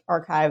aren't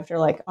archived or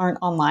like aren't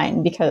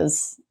online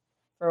because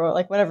for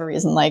like whatever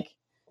reason, like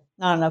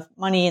not enough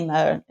money in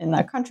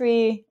the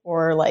country,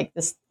 or like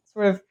this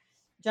sort of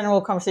general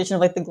conversation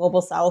of like the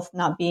global South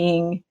not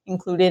being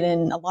included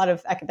in a lot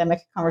of academic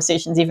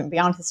conversations, even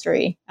beyond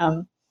history.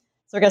 So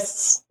I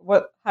guess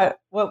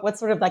what's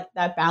sort of like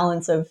that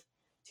balance of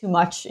too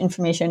much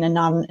information and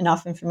not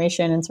enough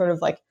information, and sort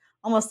of like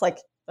almost like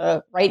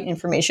the right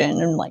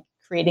information, and like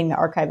creating the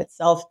archive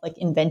itself, like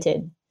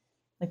invented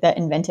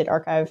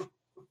archive.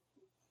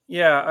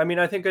 Yeah, I mean,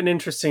 I think an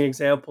interesting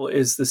example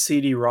is the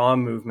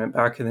CD-ROM movement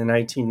back in the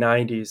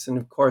 1990s. And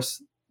of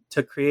course,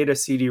 to create a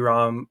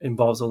CD-ROM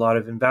involves a lot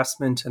of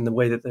investment. And the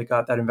way that they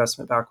got that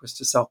investment back was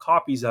to sell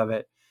copies of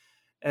it.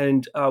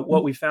 And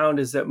what we found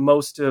is that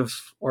most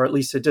of, or at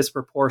least a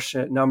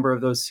disproportionate number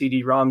of those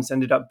CD-ROMs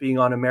ended up being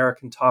on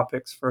American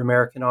topics for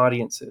American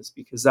audiences,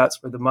 because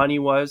that's where the money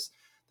was.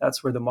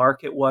 That's where the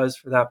market was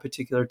for that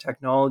particular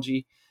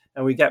technology.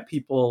 And we get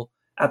people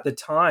at the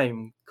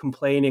time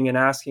complaining and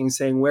asking,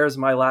 saying, where's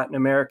my Latin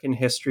American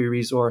history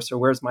resource, or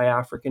where's my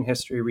African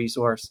history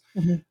resource?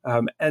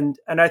 And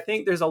I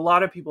think there's a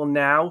lot of people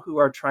now who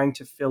are trying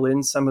to fill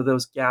in some of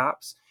those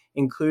gaps,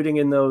 including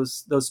in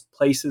those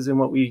places in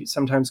what we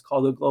sometimes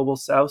call the global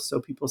South.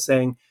 So people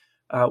saying,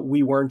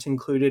 we weren't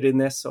included in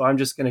this, so I'm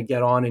just going to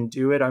get on and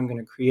do it. I'm going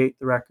to create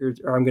the record,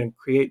 or I'm going to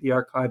create the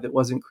archive that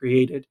wasn't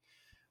created.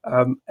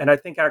 And I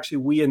think actually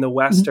we in the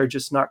West are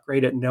just not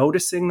great at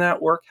noticing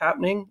that work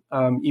happening,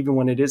 even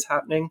when it is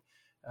happening.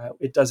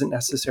 it doesn't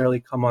necessarily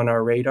come on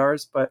our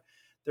radars, but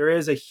there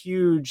is a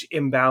huge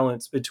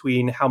imbalance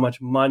between how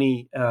much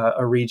money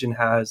a region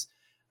has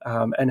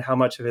and how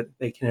much of it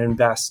they can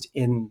invest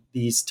in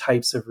these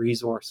types of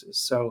resources.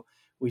 So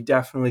we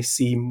definitely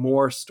see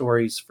more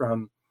stories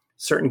from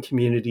certain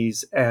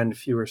communities and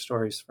fewer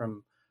stories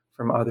from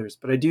others.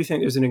 But I do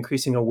think there's an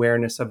increasing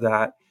awareness of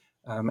that.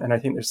 And I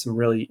think there's some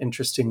really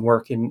interesting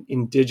work in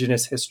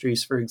Indigenous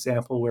histories, for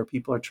example, where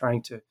people are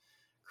trying to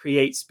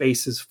create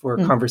spaces for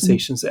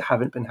conversations that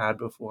haven't been had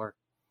before.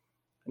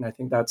 And I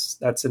think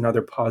that's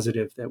another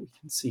positive that we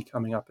can see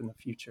coming up in the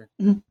future.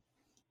 Mm-hmm.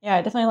 Yeah,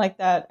 I definitely like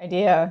that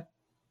idea.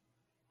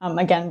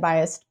 Again,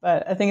 biased,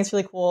 but I think it's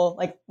really cool.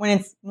 Like when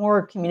it's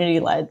more community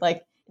led,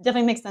 like it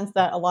definitely makes sense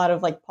that a lot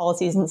of like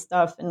policies and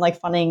stuff and like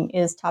funding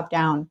is top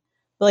down.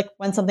 But like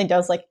when something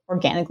does like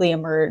organically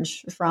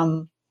emerge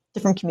from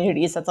different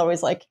communities, that's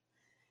always like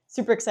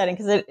super exciting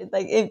because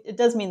it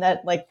does mean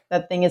that like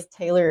that thing is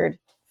tailored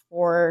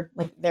for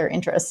like their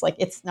interests. Like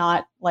it's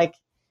not like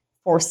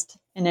forced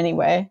in any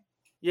way.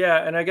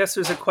 Yeah, and I guess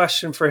there's a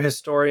question for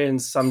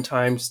historians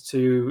sometimes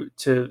to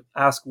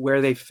ask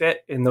where they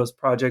fit in those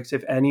projects,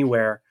 if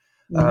anywhere.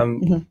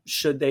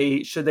 Should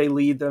they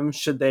lead them?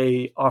 Should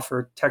they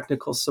offer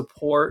technical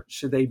support?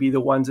 Should they be the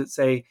ones that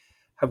say,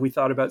 have we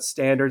thought about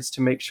standards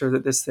to make sure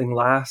that this thing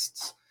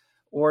lasts?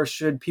 Or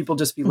should people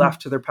just be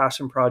left to their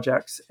passion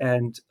projects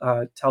and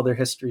tell their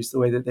histories the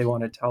way that they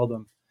want to tell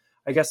them?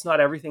 I guess not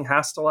everything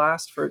has to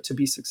last for it to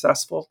be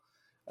successful.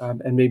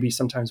 And maybe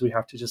sometimes we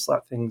have to just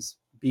let things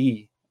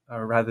be.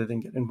 Rather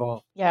than get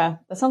involved. Yeah,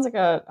 that sounds like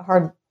a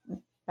hard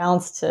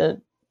balance to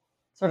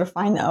sort of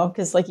find though,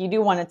 because like you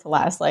do want it to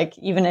last. Like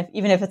even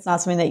if it's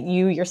not something that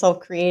you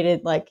yourself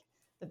created, like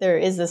that there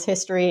is this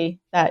history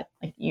that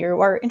like you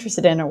are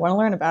interested in or want to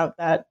learn about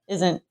that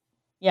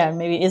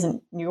maybe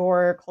isn't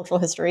your cultural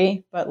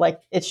history, but like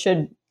it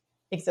should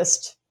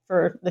exist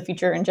for the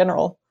future in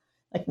general,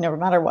 like no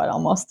matter what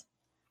almost.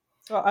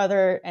 So are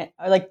there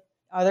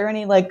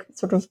any like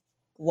sort of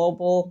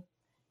global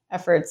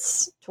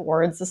efforts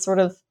towards this sort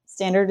of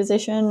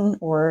standardization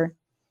or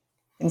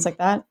things like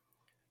that?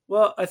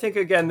 Well, I think,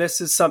 again, this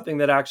is something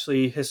that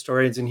actually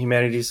historians and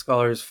humanities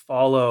scholars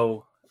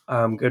follow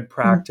good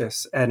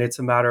practice. And it's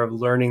a matter of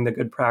learning the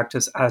good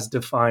practice as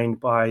defined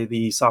by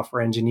the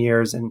software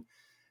engineers and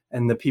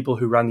the people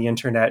who run the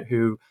internet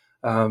who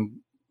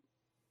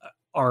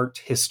aren't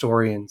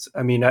historians.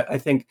 I mean, I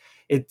think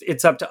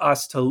it's up to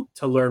us to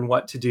learn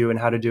what to do and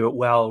how to do it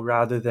well,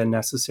 rather than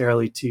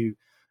necessarily to,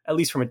 at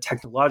least from a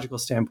technological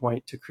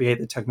standpoint, to create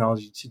the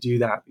technology to do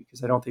that,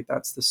 because I don't think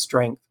that's the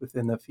strength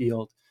within the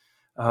field.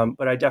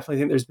 But I definitely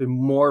think there's been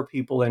more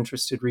people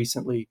interested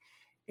recently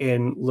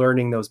in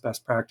learning those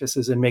best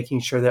practices and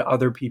making sure that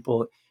other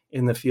people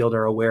in the field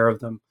are aware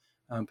of them,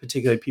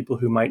 particularly people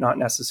who might not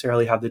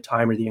necessarily have the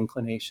time or the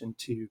inclination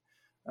to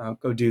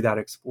go do that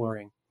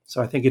exploring.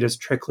 So I think it is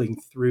trickling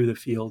through the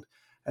field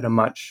at a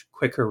much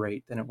quicker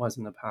rate than it was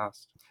in the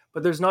past.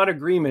 But there's not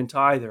agreement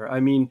either. I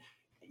mean,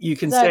 you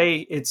can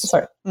say it's,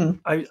 sorry.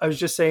 I was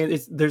just saying,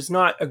 there's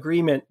not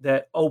agreement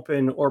that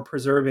open or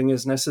preserving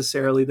is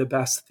necessarily the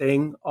best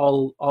thing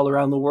all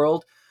around the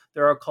world.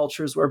 There are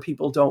cultures where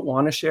people don't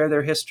want to share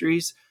their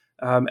histories.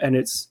 And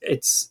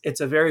it's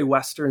a very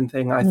Western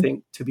thing, I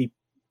think, to be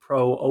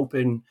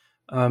pro-open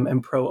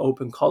and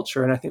pro-open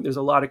culture. And I think there's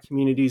a lot of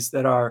communities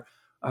that are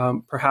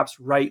perhaps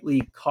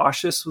rightly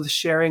cautious with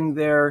sharing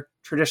their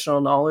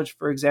traditional knowledge,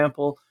 for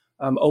example,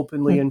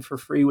 openly and for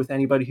free with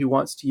anybody who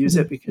wants to use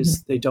it,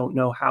 because they don't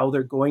know how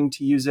they're going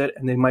to use it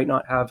and they might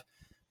not have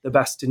the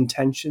best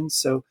intentions.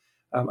 So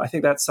I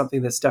think that's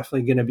something that's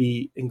definitely going to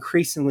be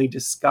increasingly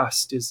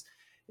discussed, is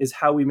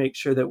how we make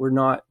sure that we're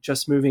not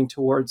just moving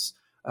towards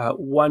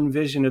one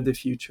vision of the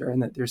future,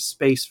 and that there's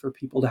space for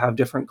people to have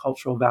different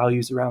cultural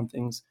values around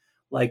things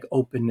like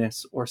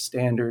openness or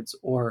standards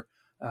or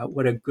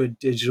what a good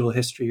digital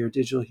history or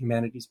digital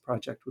humanities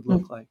project would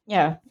look like.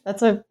 Yeah,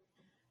 so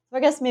I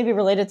guess maybe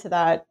related to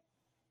that,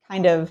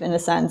 kind of in a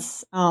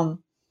sense, and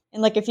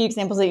like a few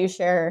examples that you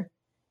share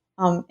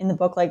in the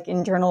book, like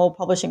in journal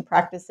publishing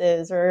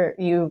practices, or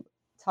you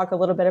talk a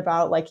little bit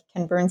about like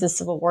Ken Burns'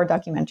 Civil War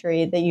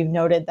documentary, that you've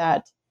noted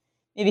that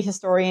maybe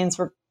historians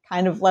were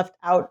kind of left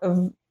out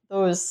of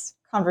those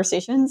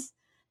conversations.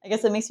 I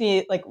guess it makes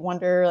me like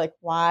wonder like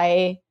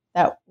why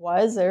that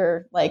was,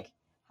 or like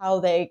how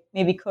they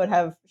maybe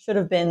should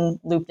have been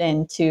looped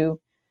into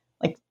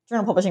like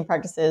journal publishing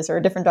practices or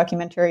different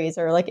documentaries,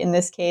 or like in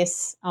this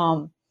case,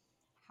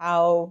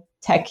 how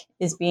tech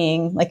is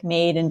being like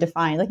made and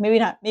defined. Like maybe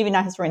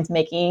not historians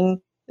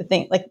making the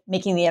thing, like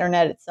making the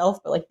internet itself,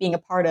 but like being a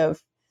part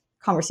of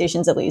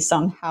conversations at least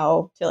on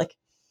how to like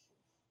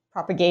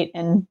propagate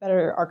and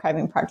better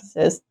archiving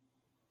practices.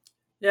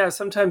 Yeah,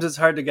 sometimes it's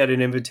hard to get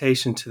an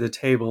invitation to the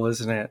table,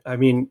 isn't it? I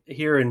mean,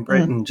 here in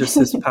Britain, just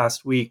this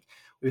past week,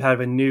 we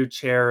have a new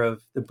chair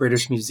of the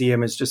British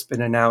Museum has just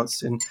been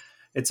announced, and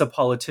it's a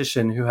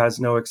politician who has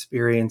no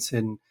experience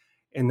in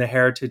the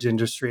heritage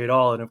industry at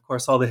all. And of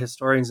course, all the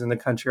historians in the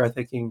country are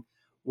thinking,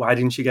 why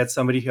didn't you get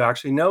somebody who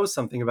actually knows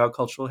something about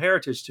cultural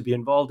heritage to be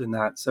involved in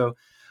that? So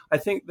I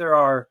think there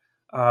are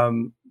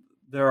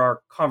There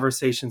are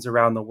conversations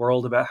around the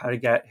world about how to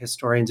get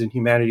historians and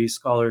humanities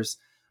scholars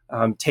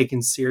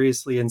taken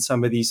seriously in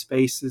some of these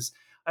spaces.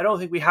 I don't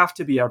think we have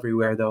to be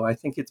everywhere, though. I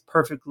think it's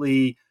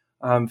perfectly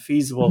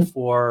feasible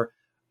for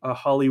a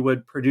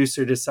Hollywood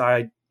producer to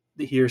decide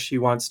that he or she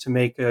wants to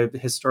make a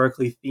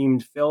historically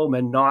themed film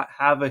and not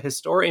have a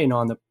historian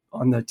on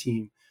the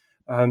team.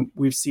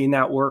 We've seen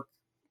that work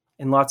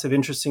in lots of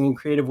interesting and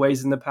creative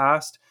ways in the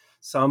past.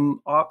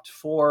 Some opt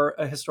for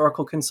a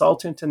historical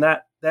consultant, and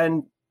that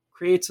then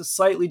creates a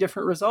slightly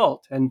different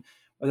result. And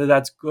whether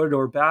that's good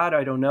or bad,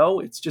 I don't know.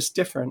 It's just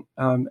different.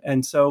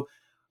 And so,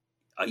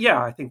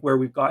 I think where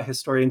we've got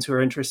historians who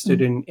are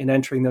interested in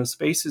entering those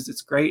spaces,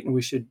 it's great, and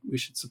we should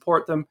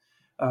support them.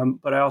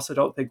 But I also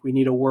don't think we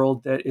need a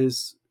world that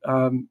is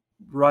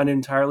run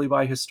entirely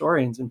by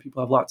historians, and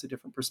people have lots of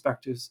different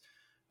perspectives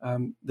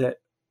that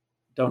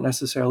don't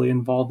necessarily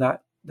involve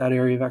that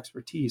area of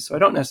expertise. So I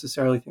don't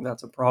necessarily think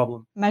that's a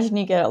problem. Imagine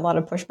you get a lot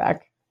of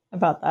pushback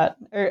about that.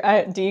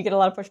 Or do you get a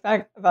lot of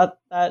pushback about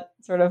that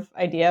sort of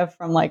idea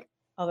from like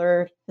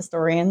other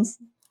historians?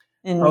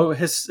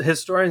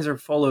 Historians are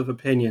full of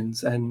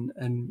opinions, and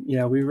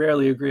we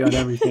rarely agree on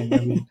everything. I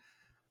mean,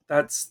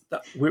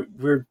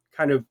 we're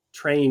kind of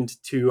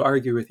trained to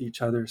argue with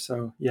each other.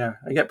 So yeah,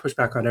 I get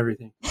pushback on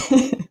everything.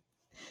 I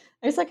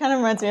guess that kind of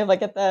reminds me of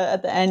like at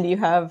the end you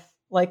have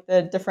like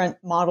the different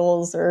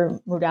models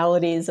or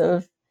modalities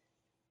of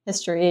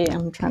history.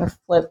 I'm trying to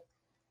flip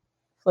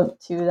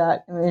to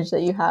that image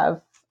that you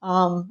have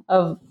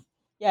of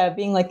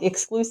being like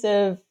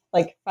exclusive,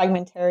 like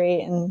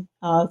fragmentary, and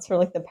sort of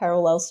like the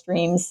parallel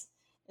streams.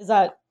 Is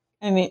that,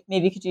 I mean,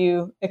 maybe could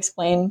you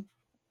explain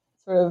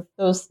sort of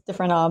those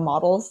different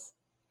models?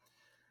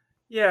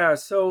 Yeah,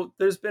 so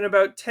there's been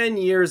about 10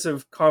 years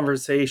of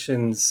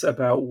conversations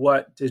about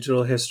what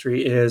digital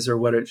history is or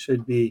what it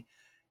should be.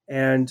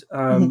 And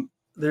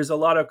there's a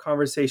lot of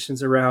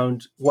conversations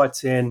around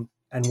what's in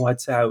and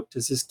what's out.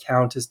 Does this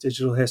count as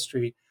digital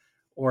history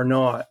or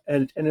not?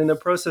 And in the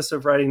process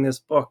of writing this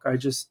book, I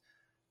just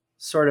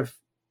sort of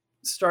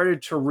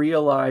started to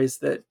realize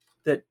that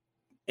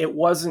it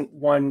wasn't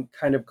one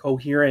kind of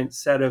coherent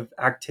set of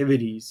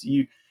activities.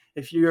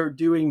 If you're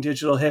doing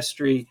digital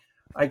history,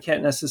 I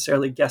can't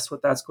necessarily guess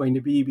what that's going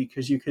to be,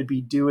 because you could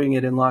be doing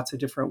it in lots of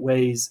different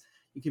ways.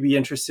 You could be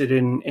interested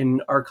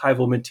in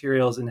archival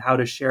materials and how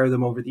to share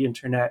them over the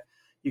internet.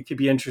 You could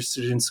be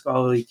interested in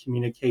scholarly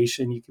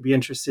communication. You could be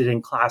interested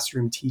in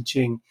classroom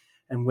teaching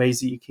and ways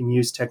that you can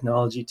use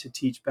technology to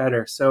teach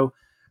better. So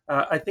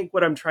I think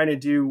what I'm trying to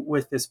do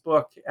with this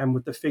book and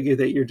with the figure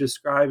that you're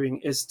describing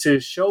is to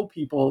show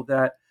people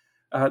that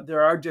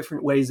there are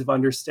different ways of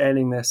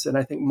understanding this. And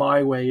I think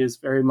my way is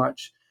very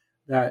much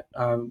that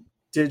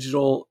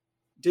digital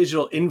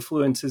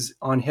influences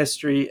on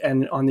history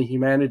and on the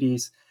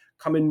humanities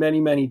come in many,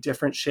 many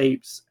different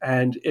shapes.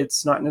 And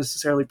it's not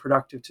necessarily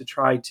productive to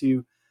try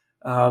to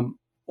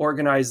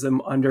organize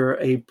them under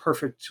a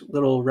perfect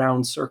little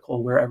round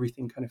circle where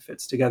everything kind of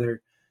fits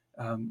together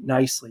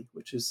nicely,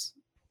 which is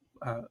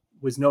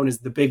was known as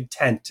the big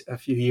tent a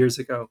few years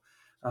ago.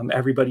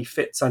 Everybody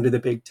fits under the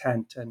big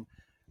tent. And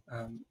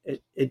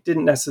it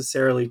didn't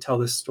necessarily tell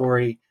the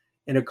story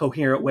in a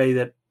coherent way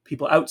that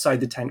people outside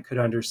the tent could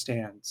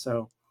understand.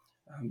 So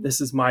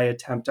this is my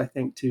attempt, I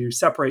think, to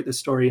separate the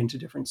story into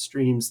different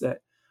streams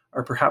that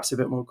are perhaps a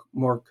bit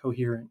more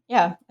coherent.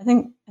 Yeah, I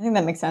think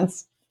that makes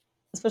sense,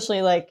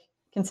 especially like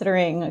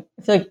considering,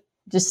 I feel like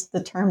just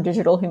the term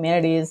digital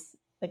humanities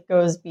that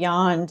goes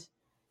beyond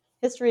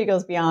history,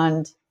 goes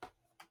beyond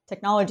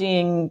technology,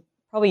 and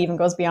probably even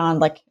goes beyond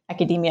like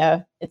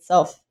academia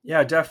itself.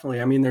 Yeah,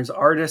 definitely. I mean, there's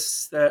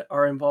artists that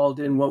are involved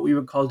in what we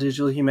would call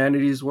digital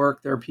humanities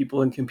work. There are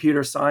people in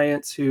computer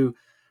science who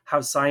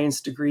have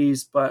science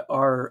degrees, but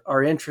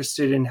are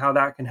interested in how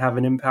that can have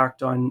an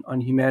impact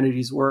on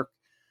humanities work.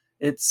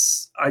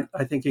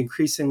 I think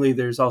increasingly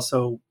there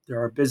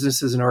are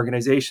businesses and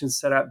organizations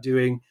set up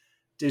doing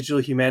digital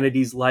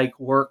humanities like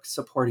work,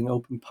 supporting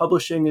open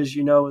publishing, as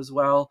you know, as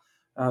well.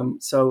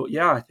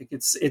 I think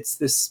it's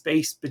this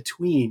space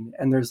between,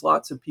 and there's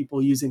lots of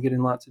people using it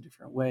in lots of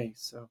different ways.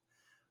 So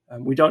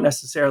we don't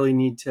necessarily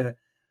need to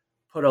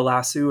put a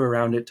lasso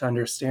around it to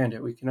understand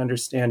it. We can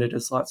understand it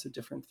as lots of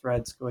different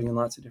threads going in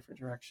lots of different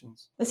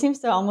directions. It seems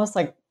to almost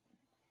like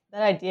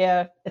that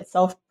idea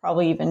itself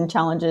probably even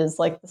challenges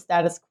like the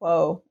status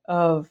quo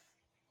of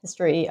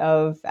history,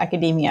 of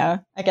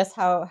academia. I guess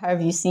how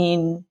have you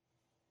seen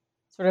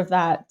sort of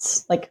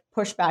that like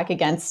pushback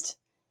against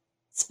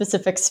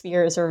specific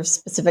spheres or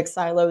specific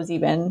silos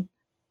even?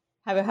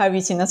 Have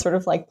you seen that sort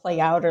of like play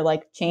out or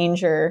like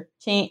change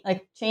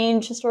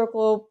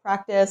historical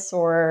practice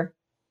or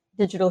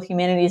digital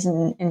humanities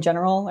in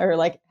general, or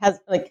like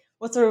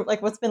what's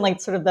been like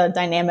sort of the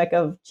dynamic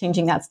of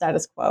changing that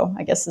status quo,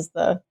 I guess, is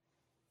the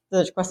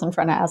question I'm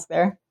trying to ask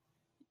there.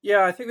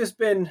 Yeah, I think there's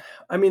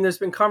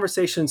been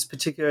conversations,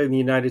 particularly in the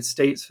United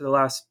States, for the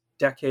last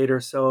decade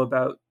or so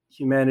about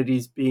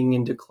humanities being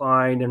in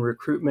decline and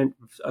recruitment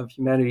of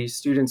humanities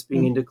students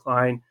being in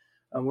decline.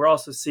 We're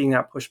also seeing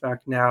that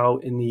pushback now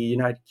in the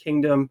United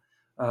Kingdom.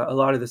 A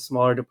lot of the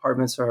smaller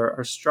departments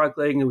are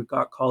struggling, and we've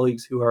got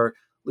colleagues who are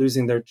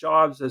losing their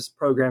jobs as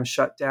programs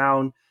shut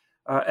down.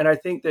 And I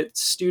think that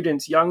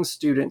students, young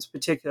students,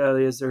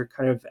 particularly as they're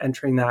kind of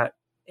entering that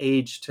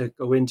age to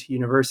go into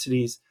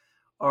universities,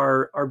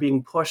 are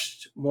being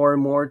pushed more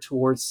and more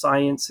towards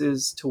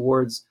sciences,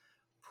 towards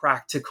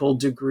practical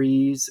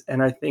degrees.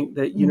 And I think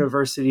that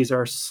universities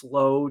are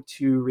slow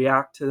to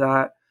react to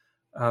that.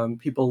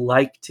 People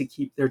like to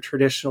keep their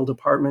traditional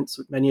departments,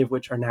 many of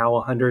which are now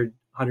 100,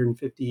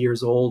 150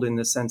 years old in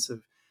the sense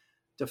of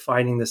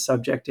defining the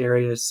subject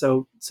areas.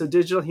 So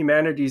digital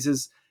humanities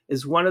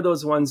is one of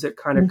those ones that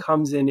kind of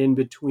comes in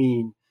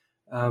between,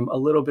 a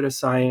little bit of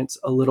science,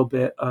 a little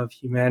bit of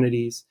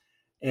humanities.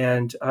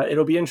 And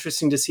it'll be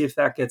interesting to see if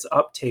that gets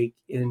uptake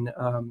in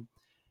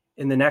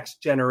the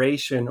next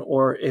generation,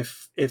 or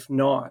if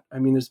not. I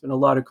mean, there's been a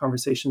lot of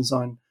conversations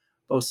on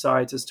both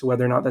sides as to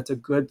whether or not that's a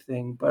good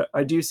thing. But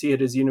I do see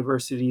it as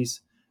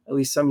universities, at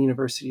least some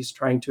universities,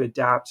 trying to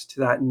adapt to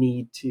that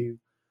need to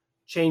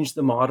change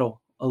the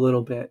model a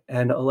little bit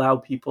and allow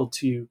people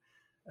to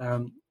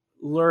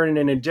learn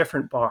in a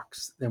different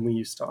box than we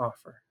used to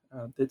offer,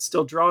 that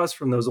still draws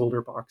from those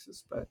older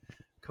boxes, but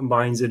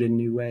combines it in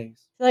new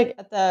ways. I feel like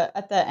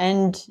at the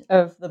end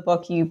of the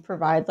book, you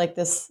provide like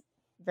this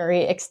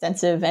very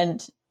extensive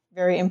and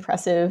very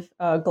impressive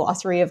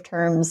glossary of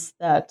terms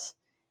that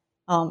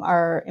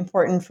are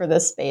important for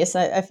this space.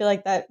 I feel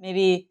like that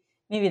maybe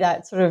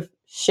that sort of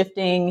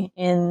shifting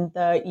in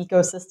the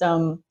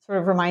ecosystem sort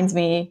of reminds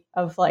me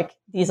of like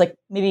these like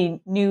maybe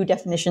new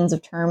definitions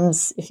of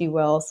terms, if you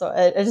will. So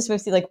it just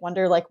makes you like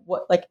wonder like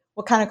what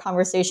kind of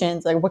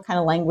conversations, like what kind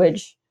of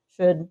language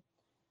should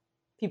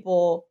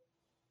people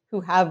who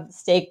have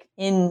stake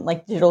in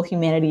like digital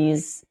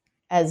humanities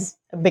as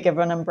a big of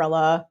an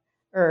umbrella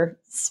or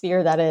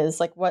sphere that is,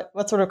 like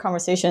what sort of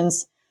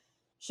conversations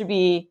should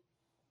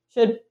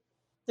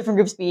different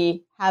groups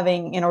be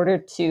having in order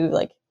to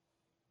like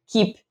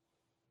keep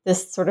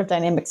this sort of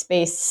dynamic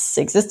space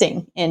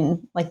existing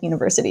in like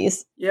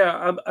universities?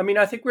 Yeah, I mean,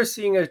 I think we're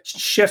seeing a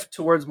shift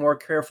towards more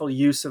careful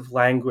use of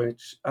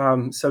language.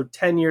 So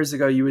 10 years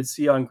ago, you would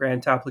see on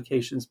grant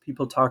applications,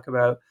 people talk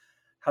about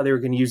how they were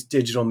going to use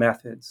digital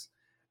methods.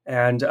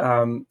 And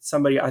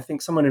I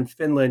think someone in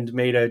Finland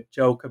made a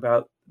joke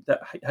about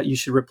that you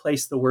should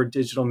replace the word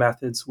digital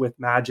methods with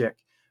magic,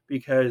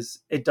 because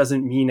it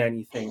doesn't mean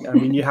anything. I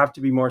mean, you have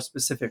to be more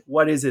specific.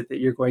 What is it that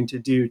you're going to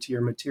do to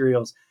your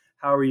materials?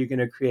 How are you going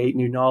to create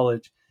new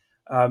knowledge?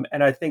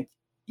 And I think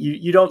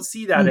you don't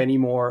see that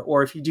anymore.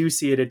 Or if you do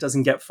see it, it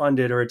doesn't get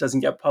funded or it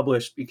doesn't get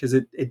published because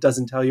it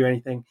doesn't tell you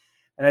anything.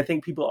 And I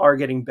think people are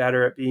getting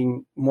better at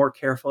being more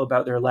careful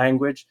about their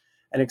language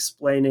and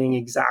explaining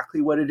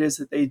exactly what it is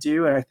that they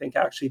do. And I think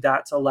actually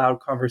that's allowed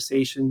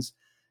conversations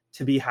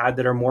to be had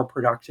that are more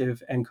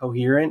productive and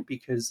coherent,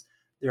 because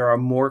there are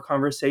more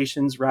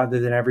conversations rather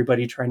than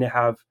everybody trying to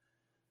have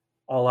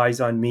all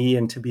eyes on me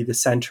and to be the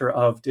center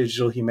of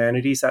digital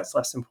humanities. That's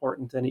less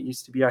important than it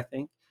used to be, I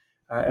think.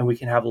 And we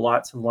can have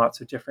lots and lots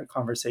of different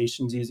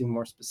conversations using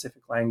more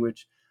specific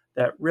language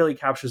that really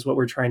captures what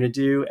we're trying to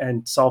do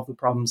and solve the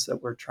problems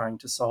that we're trying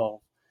to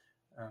solve,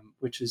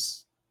 which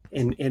is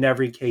in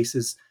every case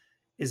is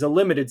a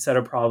limited set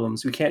of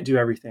problems. We can't do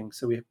everything,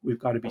 so we've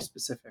got to be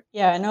specific.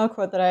 Yeah, I know a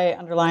quote that I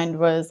underlined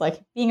was like,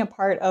 being a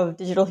part of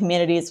digital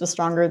humanities was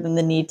stronger than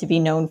the need to be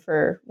known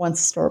for one's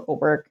historical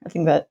work. I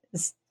think that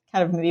is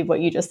kind of maybe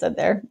what you just said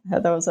there.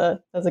 That was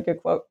a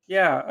good quote.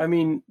 Yeah, I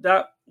mean,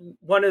 that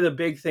one of the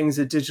big things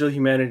that digital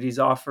humanities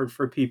offered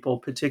for people,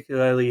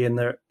 particularly in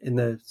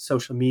the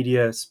social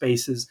media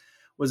spaces,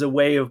 was a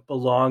way of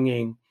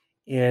belonging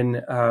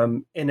in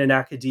an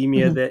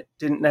academia that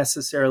didn't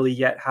necessarily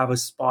yet have a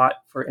spot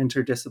for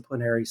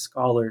interdisciplinary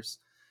scholars.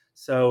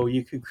 So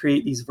you could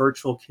create these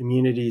virtual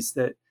communities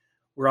that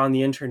were on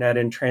the internet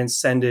and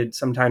transcended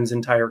sometimes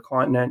entire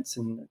continents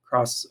and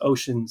across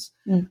oceans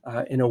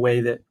in a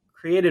way that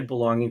created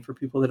belonging for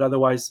people that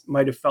otherwise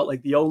might have felt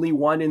like the only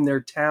one in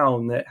their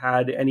town that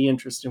had any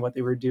interest in what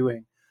they were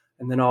doing.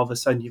 And then all of a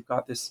sudden you've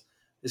got this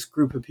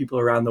group of people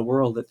around the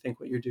world that think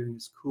what you're doing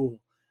is cool.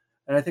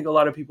 And I think a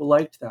lot of people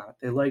liked that.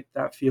 They liked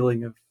that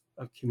feeling of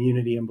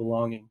community and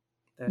belonging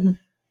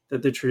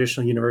that the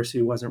traditional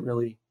university wasn't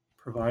really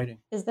providing.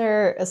 Is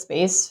there a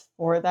space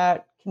for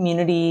that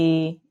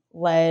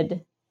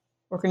community-led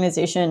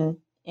organization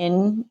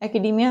in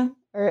academia?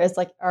 Or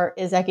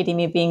is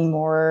academia being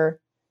more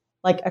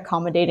like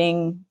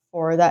accommodating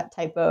for that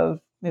type of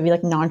maybe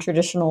like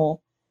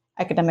non-traditional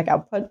academic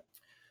output?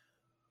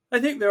 I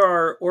think there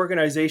are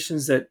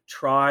organizations that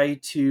try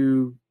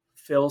to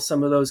fill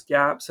some of those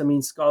gaps. I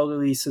mean,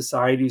 scholarly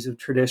societies have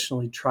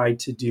traditionally tried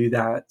to do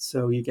that.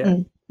 So you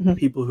get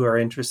people who are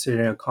interested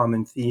in a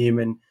common theme,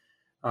 and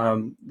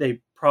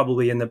they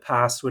probably in the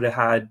past would have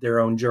had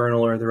their own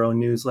journal or their own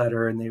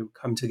newsletter, and they would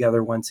come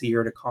together once a year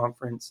at a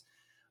conference.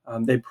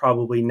 They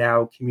probably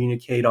now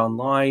communicate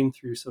online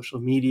through social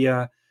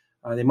media.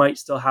 They might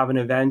still have an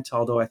event,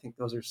 although I think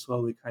those are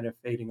slowly kind of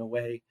fading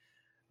away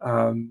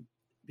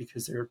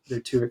because they're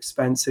too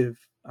expensive,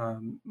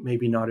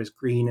 maybe not as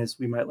green as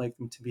we might like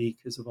them to be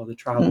because of all the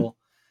travel.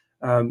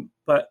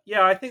 But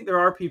yeah, I think there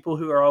are people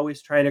who are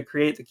always trying to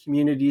create the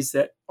communities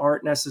that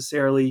aren't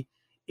necessarily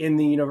in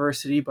the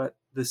university, but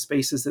the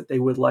spaces that they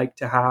would like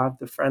to have,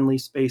 the friendly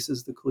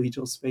spaces, the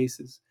collegial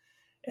spaces.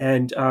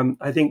 And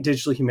I think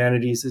digital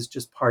humanities is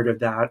just part of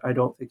that. I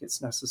don't think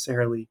it's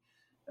necessarily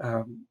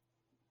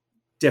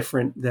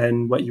different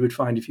than what you would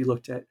find if you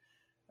looked at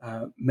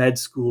med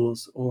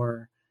schools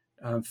or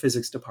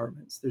physics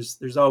departments.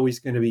 There's always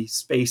going to be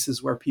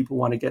spaces where people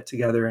want to get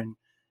together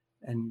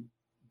and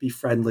be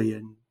friendly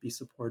and be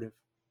supportive.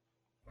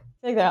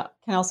 I think that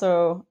can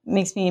also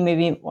makes me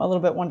maybe a little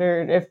bit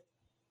wonder if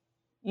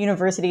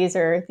universities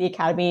or the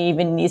academy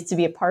even needs to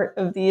be a part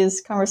of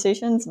these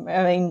conversations.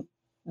 I mean,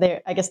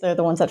 I guess they're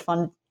the ones that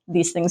fund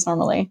these things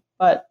normally,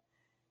 but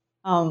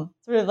sort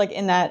of like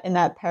in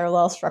that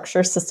parallel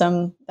structure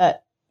system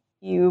that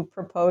you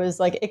propose,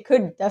 like it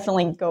could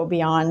definitely go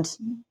beyond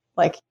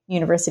like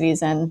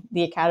universities and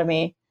the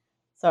academy.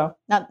 So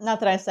not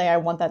that I say I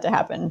want that to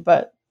happen,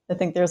 but I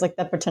think there's like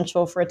that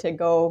potential for it to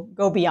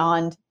go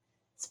beyond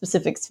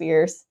specific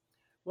spheres.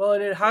 Well,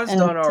 and it has and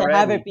done already. To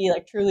have it be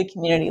like truly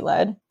community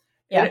led.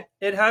 Yeah,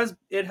 it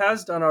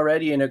has done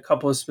already in a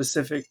couple of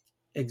specific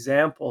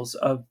examples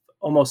of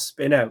almost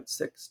spinouts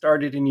that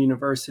started in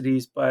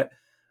universities, but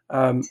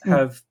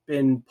have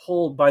been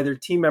pulled by their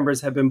team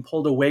members, have been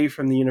pulled away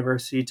from the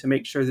university to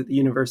make sure that the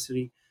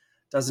university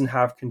doesn't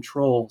have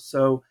control.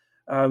 So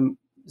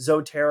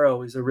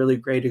Zotero is a really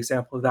great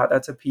example of that.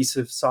 That's a piece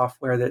of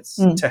software that's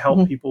to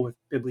help people with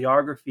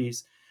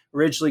bibliographies.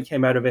 Originally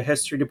came out of a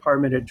history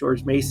department at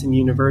George Mason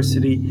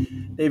University.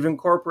 They've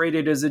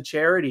incorporated as a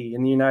charity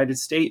in the United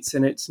States,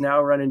 and it's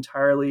now run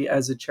entirely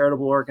as a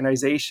charitable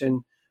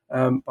organization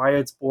by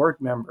its board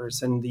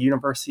members. And the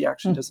university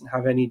actually doesn't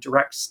have any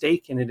direct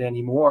stake in it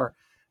anymore.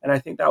 And I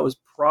think that was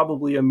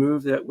probably a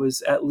move that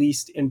was at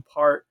least in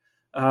part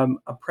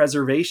a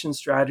preservation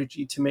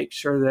strategy to make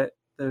sure that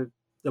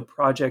the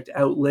project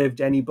outlived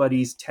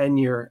anybody's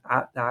tenure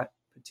at that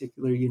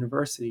particular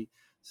university,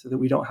 so that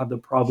we don't have the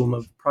problem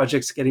of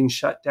projects getting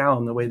shut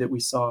down the way that we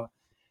saw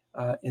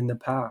in the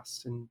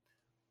past. And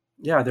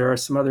yeah, there are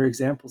some other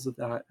examples of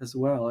that as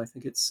well. I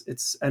think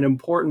it's an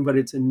important, but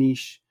it's a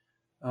niche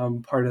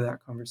part of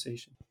that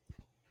conversation.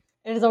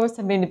 It is always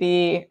tempting to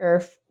be,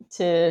 or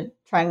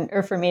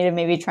for me to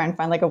maybe try and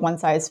find like a one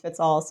size fits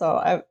all.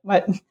 So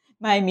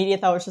my immediate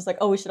thought was just like,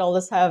 oh, we should all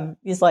just have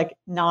these like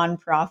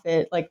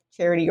nonprofit, like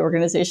charity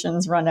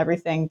organizations run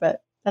everything,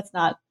 but that's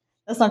not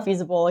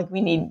feasible. Like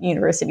we need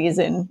universities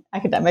and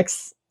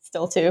academics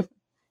still too.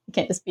 You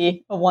can't just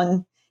be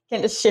can't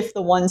just shift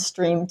the one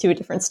stream to a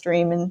different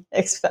stream and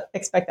expect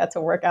that to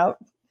work out.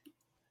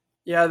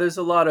 Yeah, there's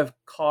a lot of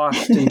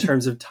cost in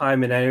terms of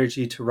time and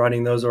energy to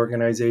running those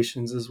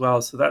organizations as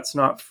well. So that's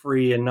not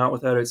free and not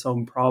without its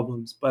own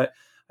problems. But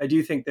I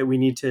do think that we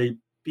need to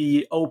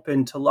be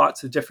open to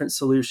lots of different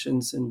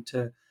solutions and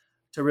to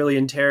really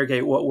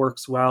interrogate what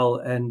works well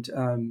and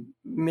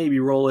maybe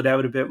roll it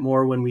out a bit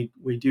more when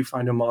we do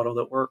find a model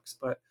that works,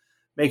 but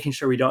making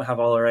sure we don't have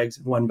all our eggs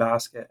in one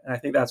basket. And I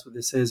think that's what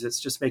this is. It's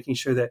just making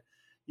sure that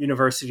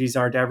universities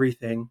aren't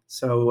everything.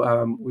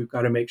 So we've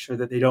got to make sure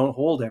that they don't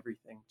hold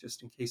everything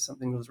just in case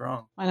something goes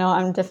wrong. I know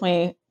I'm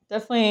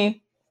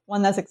definitely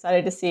one that's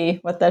excited to see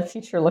what that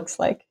future looks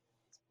like.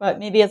 But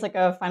maybe as like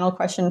a final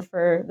question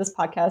for this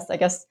podcast, I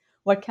guess,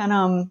 what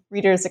can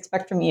readers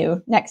expect from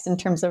you next in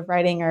terms of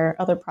writing or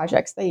other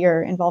projects that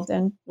you're involved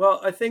in?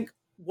 Well, I think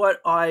what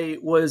I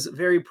was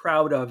very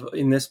proud of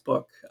in this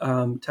book,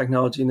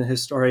 Technology and the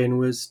Historian,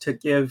 was to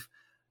give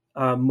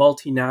a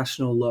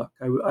multinational look.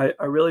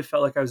 I really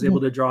felt like I was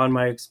able to draw on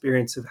my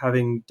experience of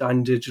having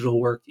done digital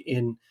work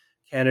in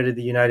Canada,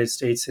 the United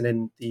States, and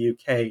in the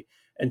UK,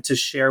 and to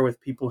share with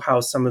people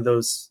how some of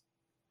those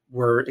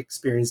were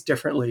experienced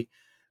differently.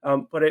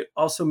 But it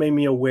also made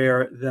me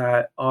aware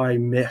that I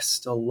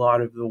missed a lot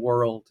of the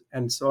world.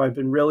 And so I've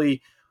been working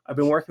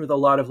with a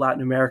lot of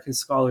Latin American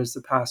scholars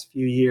the past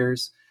few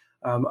years.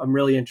 I'm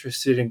really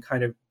interested in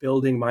kind of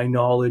building my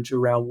knowledge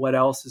around what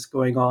else is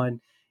going on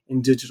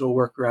in digital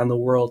work around the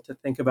world, to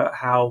think about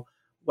how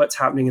what's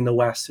happening in the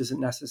West isn't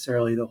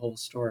necessarily the whole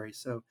story.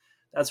 So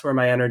that's where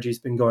my energy's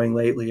been going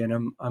lately.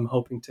 And I'm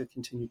hoping to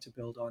continue to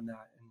build on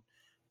that and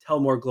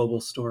tell more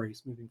global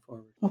stories moving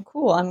forward. Well,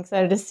 cool. I'm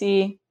excited to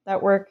see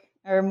that work,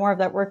 or more of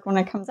that work, when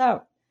it comes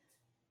out.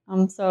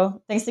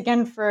 So thanks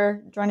again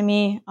for joining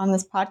me on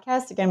this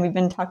podcast. Again, we've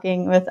been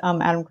talking with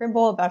Adam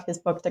Krimble about his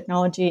book,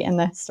 Technology and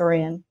the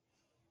Historian.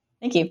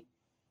 Thank you.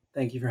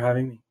 Thank you for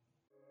having me.